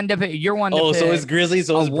you're then. one to pick. You're one to Oh, pick. so it's grizzly.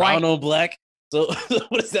 So a it's brown white- on black. So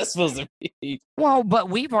what is that supposed to be? Well, but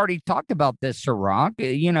we've already talked about this, Ciroc.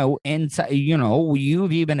 Inside,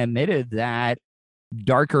 you've even admitted that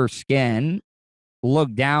darker skin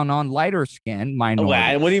look down on lighter skin Oh,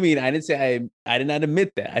 minorities. what do you mean? I didn't say I did not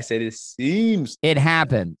admit that. I said it seems It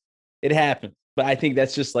happened. it happens, but I think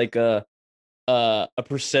that's just like a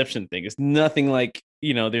perception thing. It's nothing like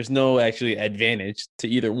there's no actually advantage to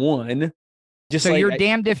either one. Just So like you're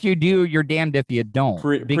damned if you do, you're damned if you don't.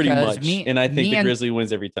 pretty Because much, and I think the grizzly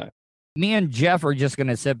wins every time. me and Jeff are just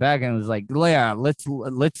gonna sit back and was like, yeah, let's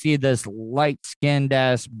see this light skinned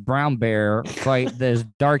ass brown bear fight this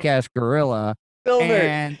dark ass gorilla. Silver,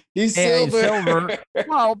 And he's and silver.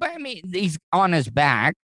 well, but I mean, he's on his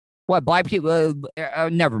back. What black people?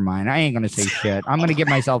 Never mind. I ain't gonna say shit. I'm gonna get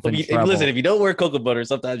myself in trouble. Listen, if you don't wear cocoa butter,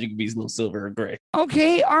 sometimes you can be a little silver or gray.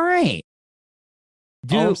 Okay, all right.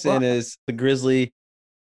 All I'm Dude, saying is the grizzly.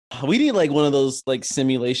 We need like one of those like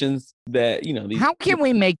simulations that these. how can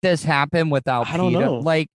we make this happen without I don't PETA? know.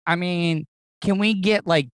 Like, I mean, can we get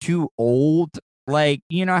like too old? Like,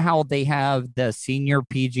 you know how they have the senior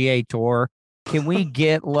PGA tour? Can we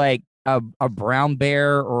get like a brown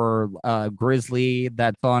bear or a grizzly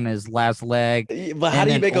that's on his last leg. But how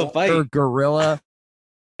do you make a fight? Gorilla.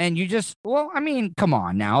 And you just, well, I mean, come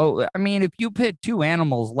on now. I mean, if you pit two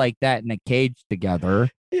animals like that in a cage together,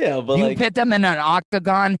 yeah, but you pit them in an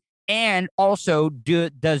octagon. And also,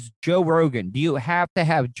 does Joe Rogan? Do you have to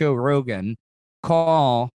have Joe Rogan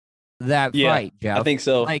call that fight, Jeff? I think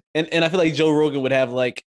so. Like, and I feel like Joe Rogan would have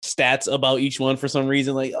like stats about each one for some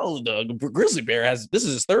reason. Like, oh, the grizzly bear this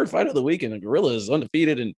is his third fight of the week, and the gorilla is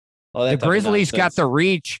undefeated, and all that. The grizzly's got the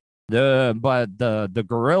reach. But the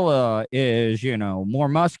gorilla is, more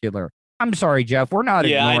muscular. I'm sorry, Jeff. We're not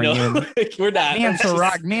ignoring you. We're not. Me and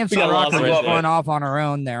Ciroc are just going off on our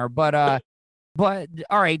own there. But all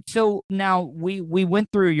right. So now we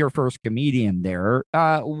went through your first comedian there.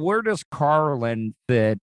 Where does Carlin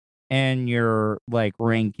fit in your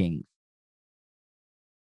rankings?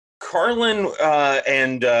 Carlin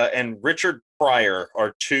and Richard Pryor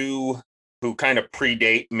are two who kind of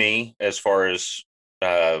predate me as far as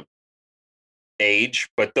age,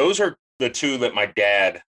 but those are the two that my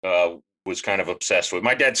dad was kind of obsessed with.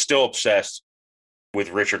 My dad's still obsessed with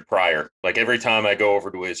Richard Pryor. Like every time I go over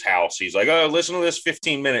to his house, he's like, "Oh, listen to this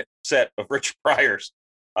 15-minute set of Richard Pryor's."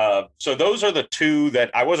 So those are the two that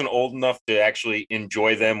I wasn't old enough to actually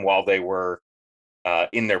enjoy them while they were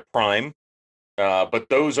in their prime. But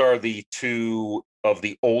those are the two of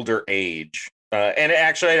the older age. And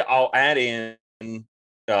actually, I'll add in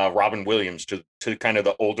Robin Williams to kind of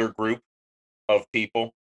the older group of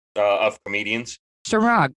people, of comedians.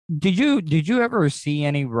 Ciroc, did you ever see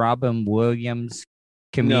any Robin Williams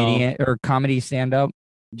comedian or comedy stand up?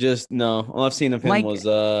 Just no. All I've seen of him was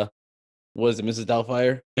it Mrs.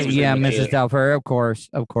 Doubtfire? Yeah, Mrs. Doubtfire.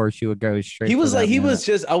 Of course, you would go straight. He was I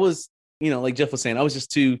was like Jeff was saying, I was just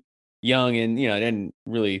too young, and I didn't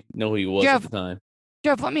really know who he was at the time.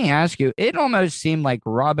 Jeff, let me ask you. It almost seemed like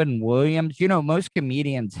Robin Williams. Most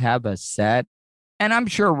comedians have a set. And I'm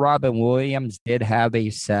sure Robin Williams did have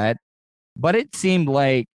a set, but it seemed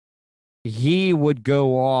like he would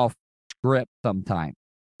go off script sometime.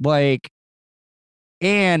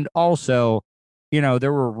 And also,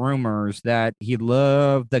 there were rumors that he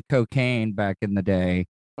loved the cocaine back in the day.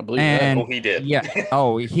 I believe that. Oh, he did. Yeah.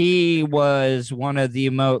 Oh, he was one of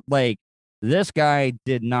the this guy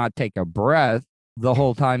did not take a breath the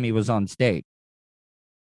whole time he was on stage.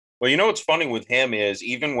 Well, what's funny with him is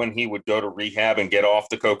even when he would go to rehab and get off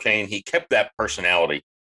the cocaine, he kept that personality.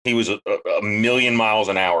 He was a million miles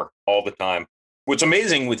an hour all the time. What's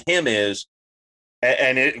amazing with him is,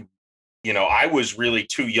 and it, I was really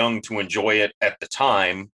too young to enjoy it at the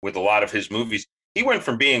time with a lot of his movies. He went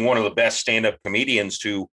from being one of the best stand-up comedians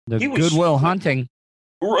to Good Will Hunting.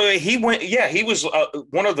 He was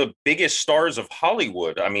one of the biggest stars of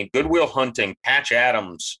Hollywood. I mean, Good Will Hunting, Patch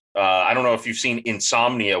Adams. I don't know if you've seen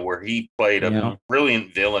Insomnia, where he played a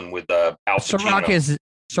brilliant villain with Al Pacino.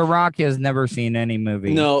 Ciroc has never seen any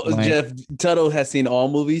movie. No, Jeff Tuttle has seen all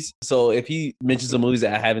movies. So if he mentions the movies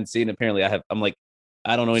that I haven't seen, apparently I have. I'm like,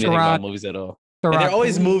 I don't know anything about movies at all. And they're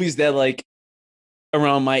always movies that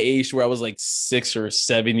around my age where I was 6 or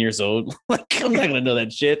 7 years old. I'm not gonna know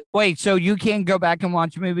that shit. Wait, so you can't go back and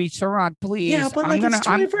watch a movie, Ciroc, please? Yeah, but it's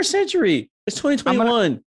 21st century. It's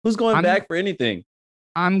 2021. Who's going back for anything?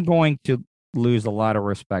 I'm going to lose a lot of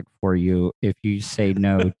respect for you if you say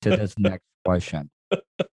no to this next question.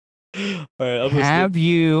 All right, have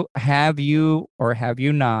you or have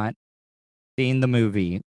you not seen the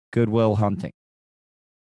movie Good Will Hunting?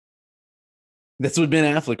 That's with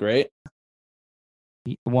Ben Affleck, right?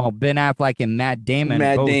 Well, Ben Affleck and Matt Damon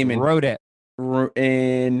both wrote it.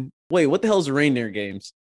 And wait, what the hell is Reindeer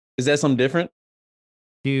Games? Is that something different?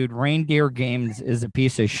 Dude, Reindeer Games is a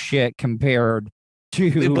piece of shit compared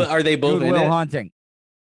to. But are they both Good in Will it? Hunting?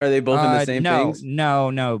 Are they both in the same things?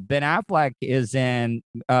 No. Ben Affleck is in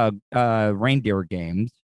Reindeer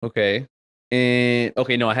Games. Okay. And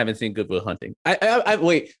no, I haven't seen Good Will Hunting. I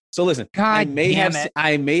wait. So listen, I may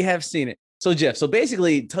have seen it. So Jeff,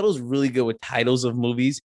 basically, Tuttle's really good with titles of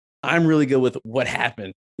movies. I'm really good with what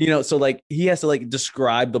happened. So he has to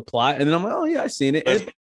describe the plot, and then I'm like, oh yeah, I've seen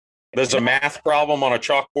it. There's a math problem on a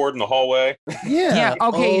chalkboard in the hallway. Yeah.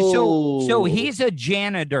 Okay. So he's a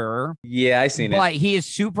janitor. Yeah, I seen it. But he is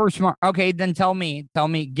super smart. Okay, then tell me,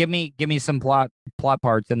 give me some plot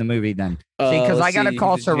parts in the movie then. See, because I gotta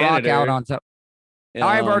call Ciroc out on something.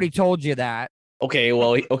 I've already told you that. Okay.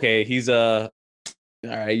 Well. He's all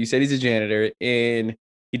right. You said he's a janitor, and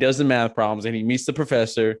he does the math problems, and he meets the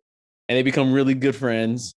professor, and they become really good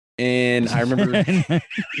friends. And I remember.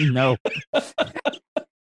 No.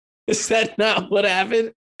 Is that not what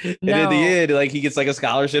happened? And in the end, he gets a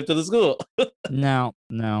scholarship to the school. No.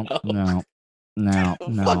 No,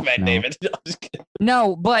 Fuck Matt no. Damon. I'm just kidding.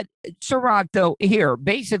 No, but Ciroc, though, here,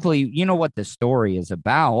 basically, you know what the story is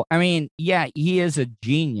about. I mean, yeah, he is a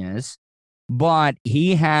genius, but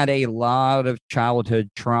he had a lot of childhood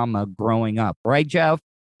trauma growing up, right, Jeff?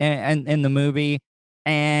 And in the movie,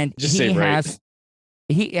 and Just he say right. has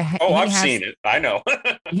he. I've seen it. I know.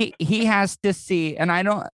 He has to see, and I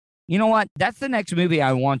don't. You know what? That's the next movie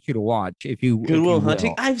I want you to watch. If you Good Will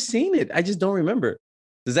Hunting. will. I've seen it. I just don't remember.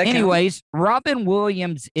 Does that count? Anyways, Robin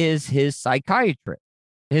Williams is his psychiatrist,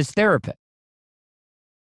 his therapist.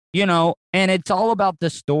 You know, and it's all about the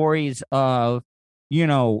stories of, you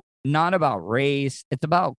know, not about race. It's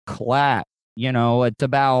about class. You know, it's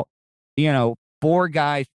about, you know, 4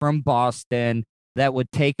 guys from Boston that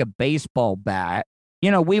would take a baseball bat.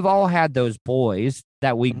 You know, we've all had those boys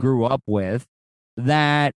that we grew up with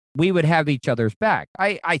that we would have each other's back.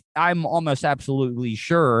 I'm almost absolutely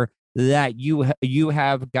sure that you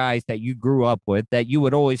have guys that you grew up with that you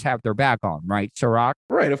would always have their back on, right, Ciroc?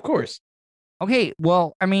 Right, of course. Okay,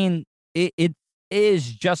 well, I mean, it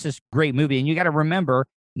is just this great movie, and you got to remember,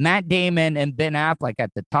 Matt Damon and Ben Affleck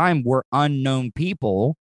at the time were unknown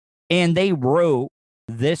people, and they wrote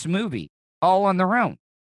this movie all on their own.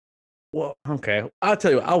 Well, okay. I'll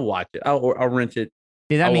tell you what, I'll watch it. I'll rent it.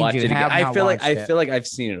 See, that I'll means watch you it again. have I not feel like watched it. I've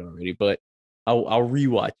seen it already, but I'll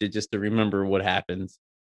rewatch it just to remember what happens.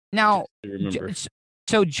 Now, To remember.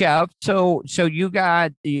 so Jeff, so you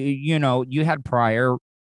got you know, you had Pryor.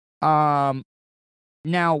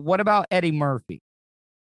 Now what about Eddie Murphy?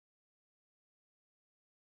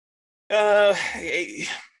 I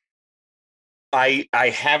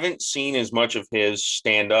haven't seen as much of his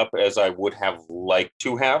stand up as I would have liked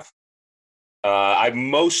to have. I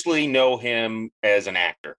mostly know him as an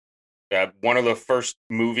actor. One of the first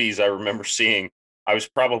movies I remember seeing, I was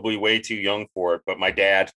probably way too young for it, but my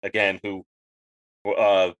dad, again, who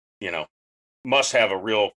you know, must have a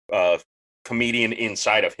real comedian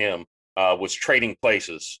inside of him, was Trading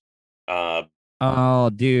Places. Oh,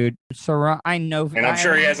 dude, Ciroc, I know, And I'm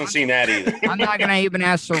sure he hasn't seen that either. I'm not gonna even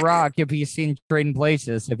ask Ciroc if he's seen Trading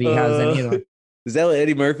Places if he has any of them. Is that with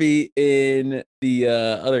Eddie Murphy in the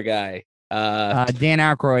other guy? Dan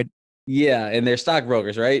Aykroyd. Yeah, and they're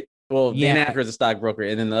stockbrokers, right? Well, Yeah. Dan Aykroyd's a stockbroker,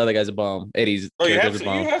 and then the other guy's a bum. Eddie's Oh, you character's have, a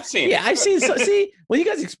bum. you have seen Yeah, it. I've seen. See, when you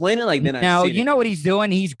guys explain it like then I Now see you know what he's doing.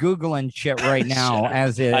 He's googling shit right now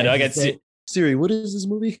as it. I know. I got Siri. What is this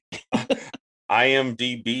movie?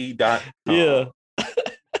 IMDb.com. Yeah.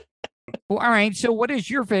 Well, all right. So, what is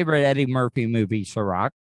your favorite Eddie Murphy movie,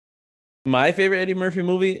 Ciroc? My favorite Eddie Murphy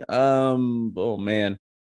movie. Oh man,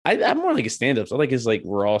 I'm more like a stand-up. So I like his like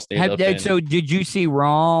raw stand-up. So, did you see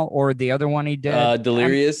Raw or the other one he did?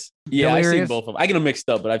 Delirious. Yeah, I've seen Delirious? both of them. I get them mixed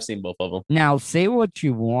up, but I've seen both of them. Now, say what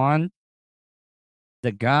you want.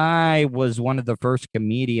 The guy was one of the first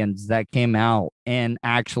comedians that came out and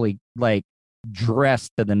actually like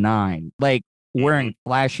dressed to the nine, like wearing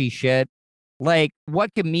flashy shit. Like,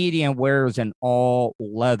 what comedian wears an all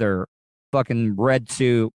leather fucking red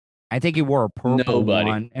suit? I think he wore a purple Nobody.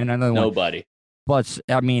 one and another one. Nobody. But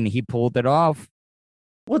I mean, he pulled it off.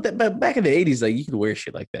 Well, but back in the 80s, like you could wear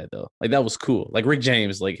shit like that though. Like that was cool. Like Rick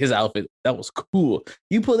James, like his outfit, that was cool.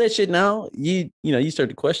 You pull that shit now, you start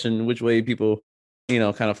to question which way people,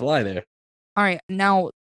 kind of fly there. All right,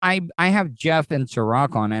 now I have Jeff and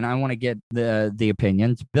Ciroc on, and I want to get the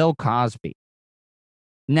opinions. Bill Cosby.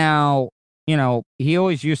 Now, he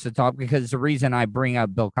always used to talk, because the reason I bring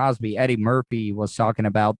up Bill Cosby, Eddie Murphy was talking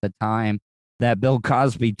about the time that Bill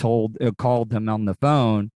Cosby called him on the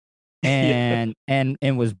phone and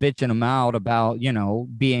was bitching him out about,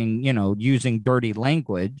 being, using dirty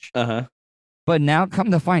language. Uh-huh. But now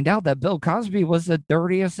come to find out that Bill Cosby was the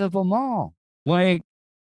dirtiest of them all. Like,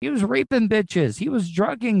 he was raping bitches. He was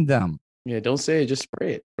drugging them. Yeah, don't say it, just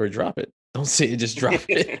spray it or drop it. Don't say it, just drop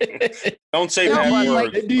it. Don't say No, bad but,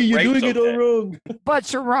 words. like, You're Rape's doing it all okay. wrong. But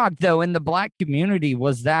Ciroc, though, in the black community,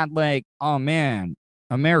 was that like, oh man,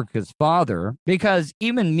 America's father? Because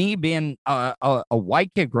even me being a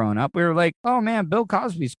white kid growing up, we were like, oh man, Bill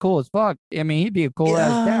Cosby's cool as fuck. I mean, he'd be a cool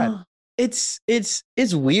ass dad.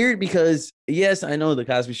 It's weird because yes, I know the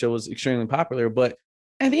Cosby Show was extremely popular, but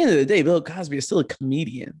at the end of the day, Bill Cosby is still a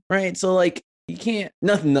comedian, right? So like, you can't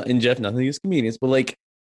nothing against comedians, but like,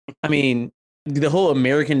 I mean, the whole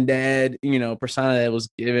American dad, persona that was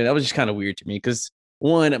given, that was just kind of weird to me because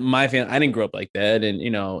one, my family, I didn't grow up like that, and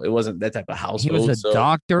it wasn't that type of household. He was a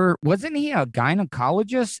doctor. Wasn't he a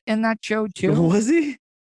gynecologist in that show too? Was he?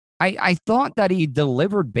 I thought that he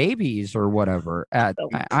delivered babies or whatever.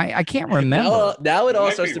 I can't remember. Now it all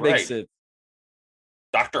might starts be to make right. sense.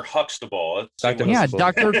 Dr. Huxtable. Dr. Yeah, Huxtable.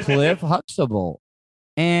 Dr. Cliff Huxtable.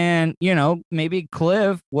 And, maybe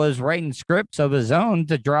Cliff was writing scripts of his own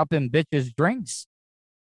to drop in bitches' drinks.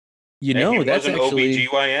 He that's was an actually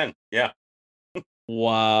OBGYN. Yeah.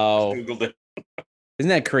 wow. Googled it. Isn't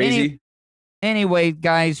that crazy? Anyway,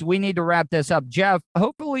 guys, we need to wrap this up. Jeff,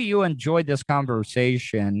 hopefully you enjoyed this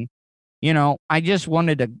conversation. I just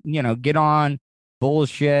wanted to, get on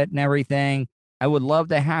bullshit and everything. I would love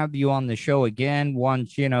to have you on the show again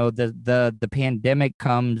once, the pandemic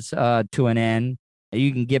comes to an end.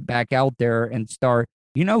 You can get back out there and start.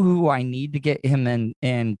 You know who I need to get him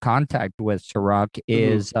in contact with, Ciroc,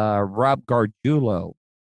 is Rob Gargiulo.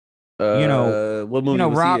 What movie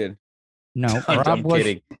was Rob, he in? No, I'm Rob was.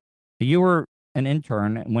 kidding. You were an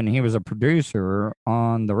intern when he was a producer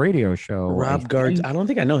on the radio show. Rob Gard. I don't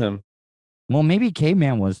think I know him. Well, maybe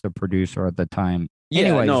K-Man was the producer at the time. Yeah,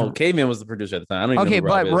 Anyways, no, K-Man was the producer at the time. I don't even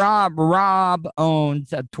know who but is. Rob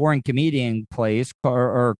owns a touring comedian place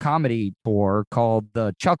or comedy tour called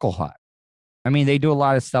the Chuckle Hut. I mean, they do a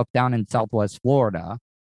lot of stuff down in Southwest Florida,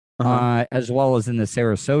 as well as in the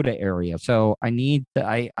Sarasota area. So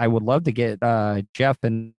I would love to get Jeff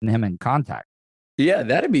and him in contact. Yeah,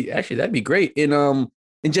 that'd be great. And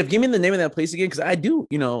Jeff, give me the name of that place again, because I do,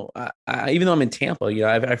 I even though I'm in Tampa,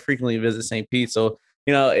 I frequently visit St. Pete, so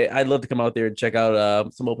I'd love to come out there and check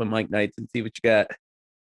out some open mic nights and see what you got.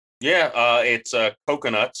 Yeah, it's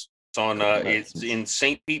Coconuts. It's on. It's in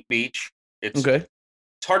St. Pete Beach. It's okay.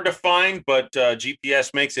 It's hard to find, but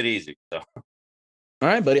GPS makes it easy. So. All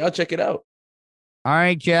right, buddy, I'll check it out. All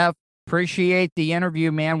right, Jeff. Appreciate the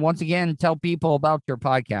interview, man. Once again, tell people about your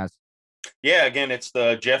podcast. Yeah, again, it's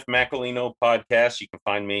the Jeff Macalino podcast. You can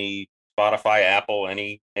find me Spotify, Apple,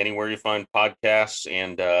 anywhere you find podcasts,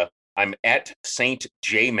 and I'm at Saint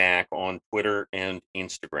J Mac on Twitter and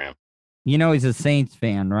Instagram. He's a Saints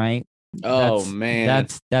fan, right? Man,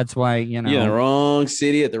 that's why you're in the wrong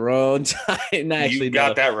city at the wrong time. Actually, you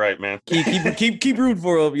got that right, man. Keep rooting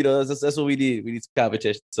for him. That's what we need. We need some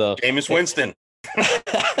competition. So, Jameis Winston.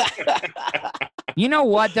 You know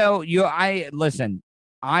what though? Listen.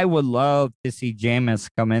 I would love to see Jameis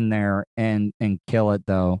come in there and kill it,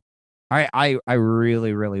 though. I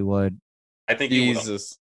really, really would. I think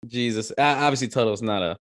Jesus. Obviously, Tuttle's not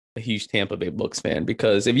a huge Tampa Bay Bucs fan,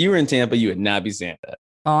 because if you were in Tampa, you would not be saying that.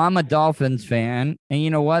 Oh, I'm a Dolphins fan, and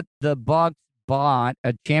you know what? The Bucs bought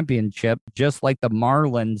a championship just like the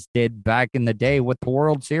Marlins did back in the day with the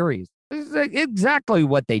World Series. This is exactly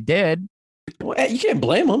what they did. Well, you can't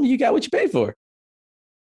blame them. You got what you paid for.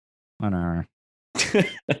 Whatever.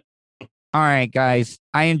 All right, guys.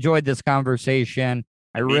 I enjoyed this conversation.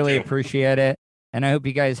 I really appreciate it. And I hope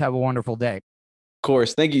you guys have a wonderful day. Of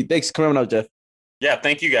course. Thank you. Thanks for coming out, Jeff. Yeah,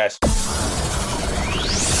 thank you guys.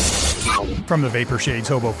 From the Vapor Shades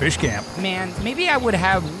Hobo Fish Camp. Man, maybe I would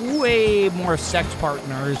have way more sex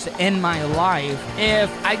partners in my life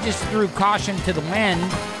if I just threw caution to the wind.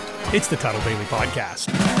 It's the Tuttle Daily Podcast.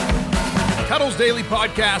 Tuttle's Daily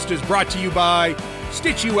Podcast is brought to you by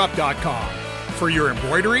StitchYouUp.com. For your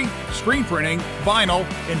embroidery, screen printing, vinyl,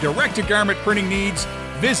 and direct-to-garment printing needs,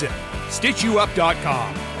 visit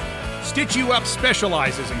StitchYouUp.com. Stitch You Up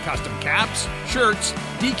specializes in custom caps, shirts,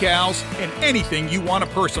 decals, and anything you want to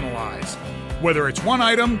personalize. Whether it's one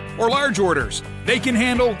item or large orders, they can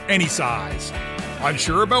handle any size.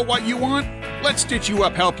 Unsure about what you want? Let Stitch You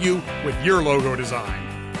Up help you with your logo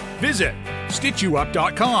design. Visit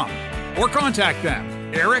StitchYouUp.com or contact them,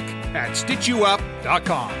 Eric at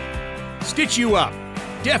StitchYouUp.com. Stitch You Up.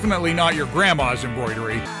 Definitely not your grandma's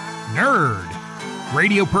embroidery. Nerd.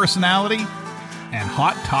 Radio personality and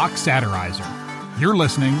hot talk satirizer. You're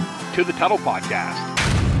listening to the Tuttle Podcast.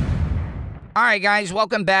 All right, guys,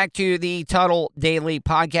 welcome back to the Tuttle Daily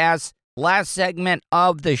Podcast. Last segment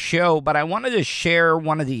of the show, but I wanted to share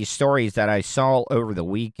one of these stories that I saw over the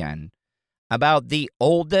weekend about the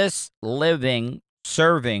oldest living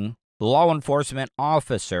serving law enforcement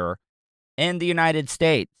officer in the United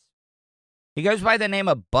States. He goes by the name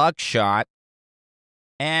of Buckshot,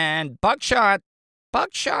 and Buckshot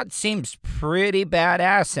seems pretty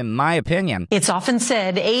badass in my opinion. It's often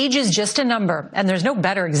said age is just a number, and there's no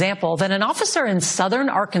better example than an officer in southern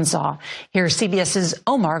Arkansas. Here's CBS's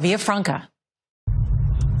Omar Villafranca.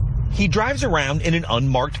 He drives around in an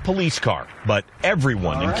unmarked police car, but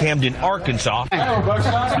everyone in Camden, Arkansas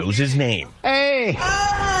knows his name. Hey!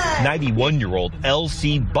 91-year-old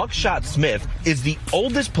L.C. Buckshot Smith is the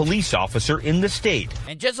oldest police officer in the state.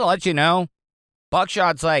 And just to let you know,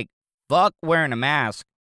 Buckshot's like, fuck wearing a mask.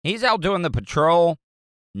 He's out doing the patrol,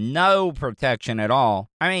 no protection at all.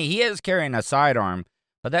 I mean, he is carrying a sidearm,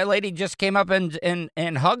 but that lady just came up and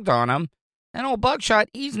hugged on him And old Buckshot,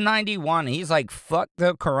 he's 91. He's like, fuck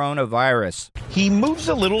the coronavirus. He moves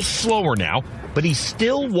a little slower now, but he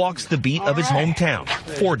still walks the beat of his hometown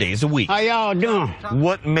 4 days a week. How y'all doing?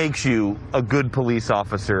 What makes you a good police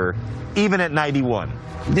officer, even at 91?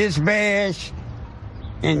 This badge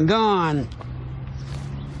and gun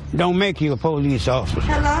don't make you a police officer.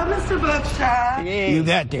 Hello, Mr. Buckshot. You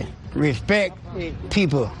got to respect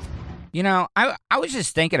people. You know, I was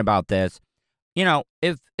just thinking about this. You know,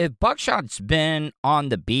 if Buckshot's been on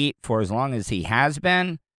the beat for as long as he has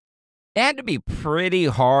been, it had to be pretty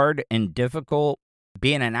hard and difficult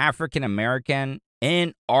being an African American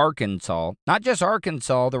in Arkansas. Not just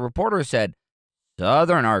Arkansas, the reporter said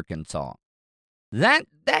Southern Arkansas. That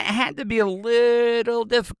had to be a little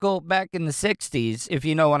difficult back in the 60s, if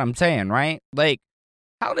you know what I'm saying, right? Like,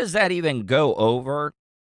 how does that even go over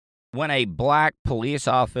when a black police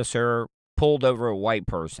officer pulled over a white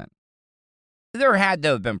person? There had to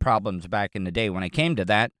have been problems back in the day when it came to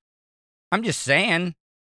that. I'm just saying.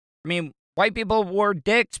 I mean, white people wore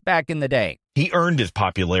dicks back in the day. He earned his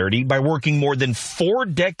popularity by working more than 4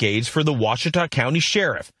 decades for the Ouachita County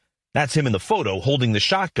Sheriff. That's him in the photo holding the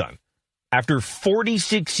shotgun. After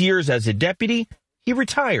 46 years as a deputy, he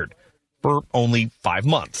retired for only 5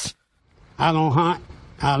 months. I don't hunt.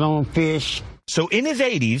 I don't fish. So in his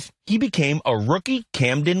 80s, he became a rookie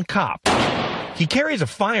Camden cop. He carries a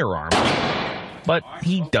firearm, but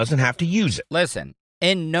he doesn't have to use it. Listen,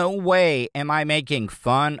 in no way am I making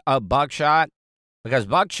fun of Buckshot, because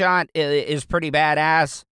Buckshot is pretty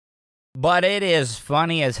badass, but it is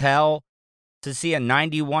funny as hell to see a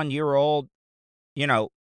 91-year-old, you know,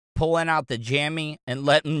 pulling out the jammy and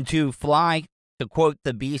letting two fly, to quote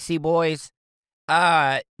the BC Boys,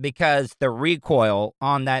 because the recoil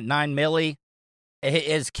on that 9mm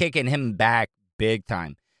is kicking him back big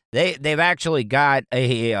time. They've actually got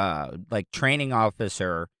a training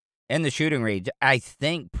officer in the shooting range, I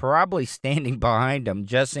think probably standing behind him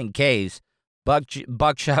just in case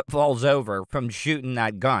Buckshot falls over from shooting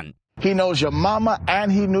that gun. He knows your mama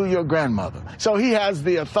and he knew your grandmother. So he has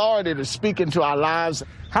the authority to speak into our lives.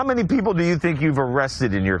 How many people do you think you've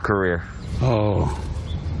arrested in your career? Oh,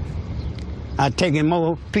 I've taken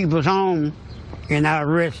more people's home and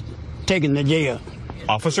taken to jail.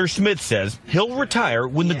 Officer Smith says he'll retire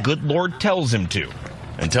when the good Lord tells him to.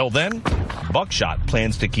 Until then, Buckshot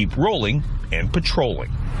plans to keep rolling and patrolling.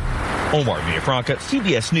 Omar Villafranca,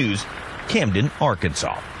 CBS News, Camden,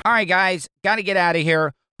 Arkansas. All right, guys, got to get out of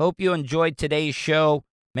here. Hope you enjoyed today's show.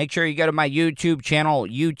 Make sure you go to my YouTube channel,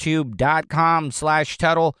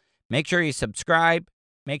 youtube.com/Tuttle. Make sure you subscribe.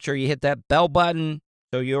 Make sure you hit that bell button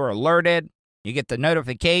so you're alerted. You get the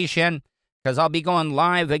notification, because I'll be going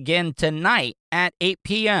live again tonight at 8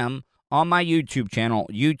 p.m. on my YouTube channel,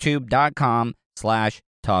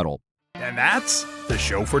 youtube.com/Tuttle. And that's the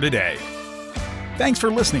show for today. Thanks for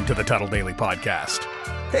listening to the Tuttle Daily Podcast.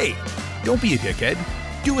 Hey, don't be a dickhead.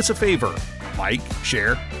 Do us a favor. Like,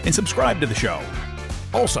 share, and subscribe to the show.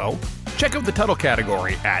 Also, check out the Tuttle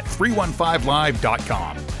category at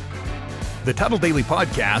 315live.com. The Tuttle Daily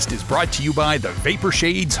Podcast is brought to you by the Vapor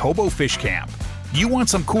Shades Hobo Fish Camp. You want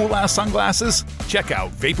some cool-ass sunglasses? Check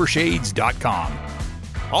out vaporshades.com.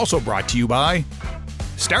 Also brought to you by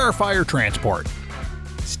Starfire Transport,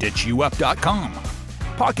 StitchYouUp.com,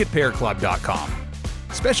 PocketPairClub.com.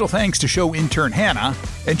 Special thanks to show intern Hannah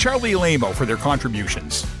and Charlie Alamo for their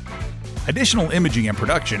contributions. Additional imaging and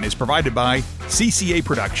production is provided by CCA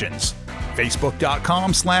Productions.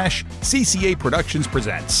 Facebook.com/CCA Productions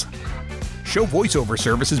Presents. Show voiceover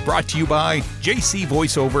service is brought to you by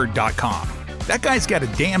JCVoiceover.com. That guy's got a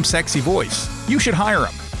damn sexy voice. You should hire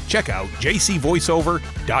him. Check out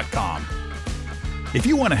JCVoiceover.com. If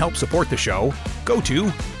you want to help support the show, go to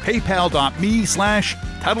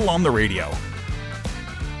paypal.me/TuttleOnTheRadio.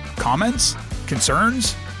 Comments?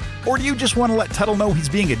 Concerns? Or do you just want to let Tuttle know he's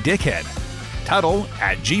being a dickhead?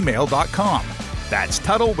 Tuttle@gmail.com. That's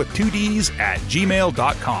Tuttle with 2 Ds at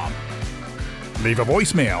gmail.com. Leave a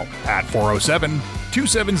voicemail at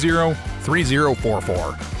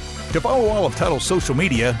 407-270-3044. To follow all of Tuttle's social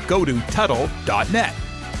media, go to Tuttle.net.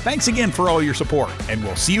 Thanks again for all your support, and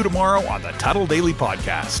we'll see you tomorrow on the Tuttle Daily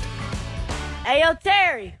Podcast. Hey, yo,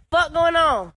 Terry, what going on?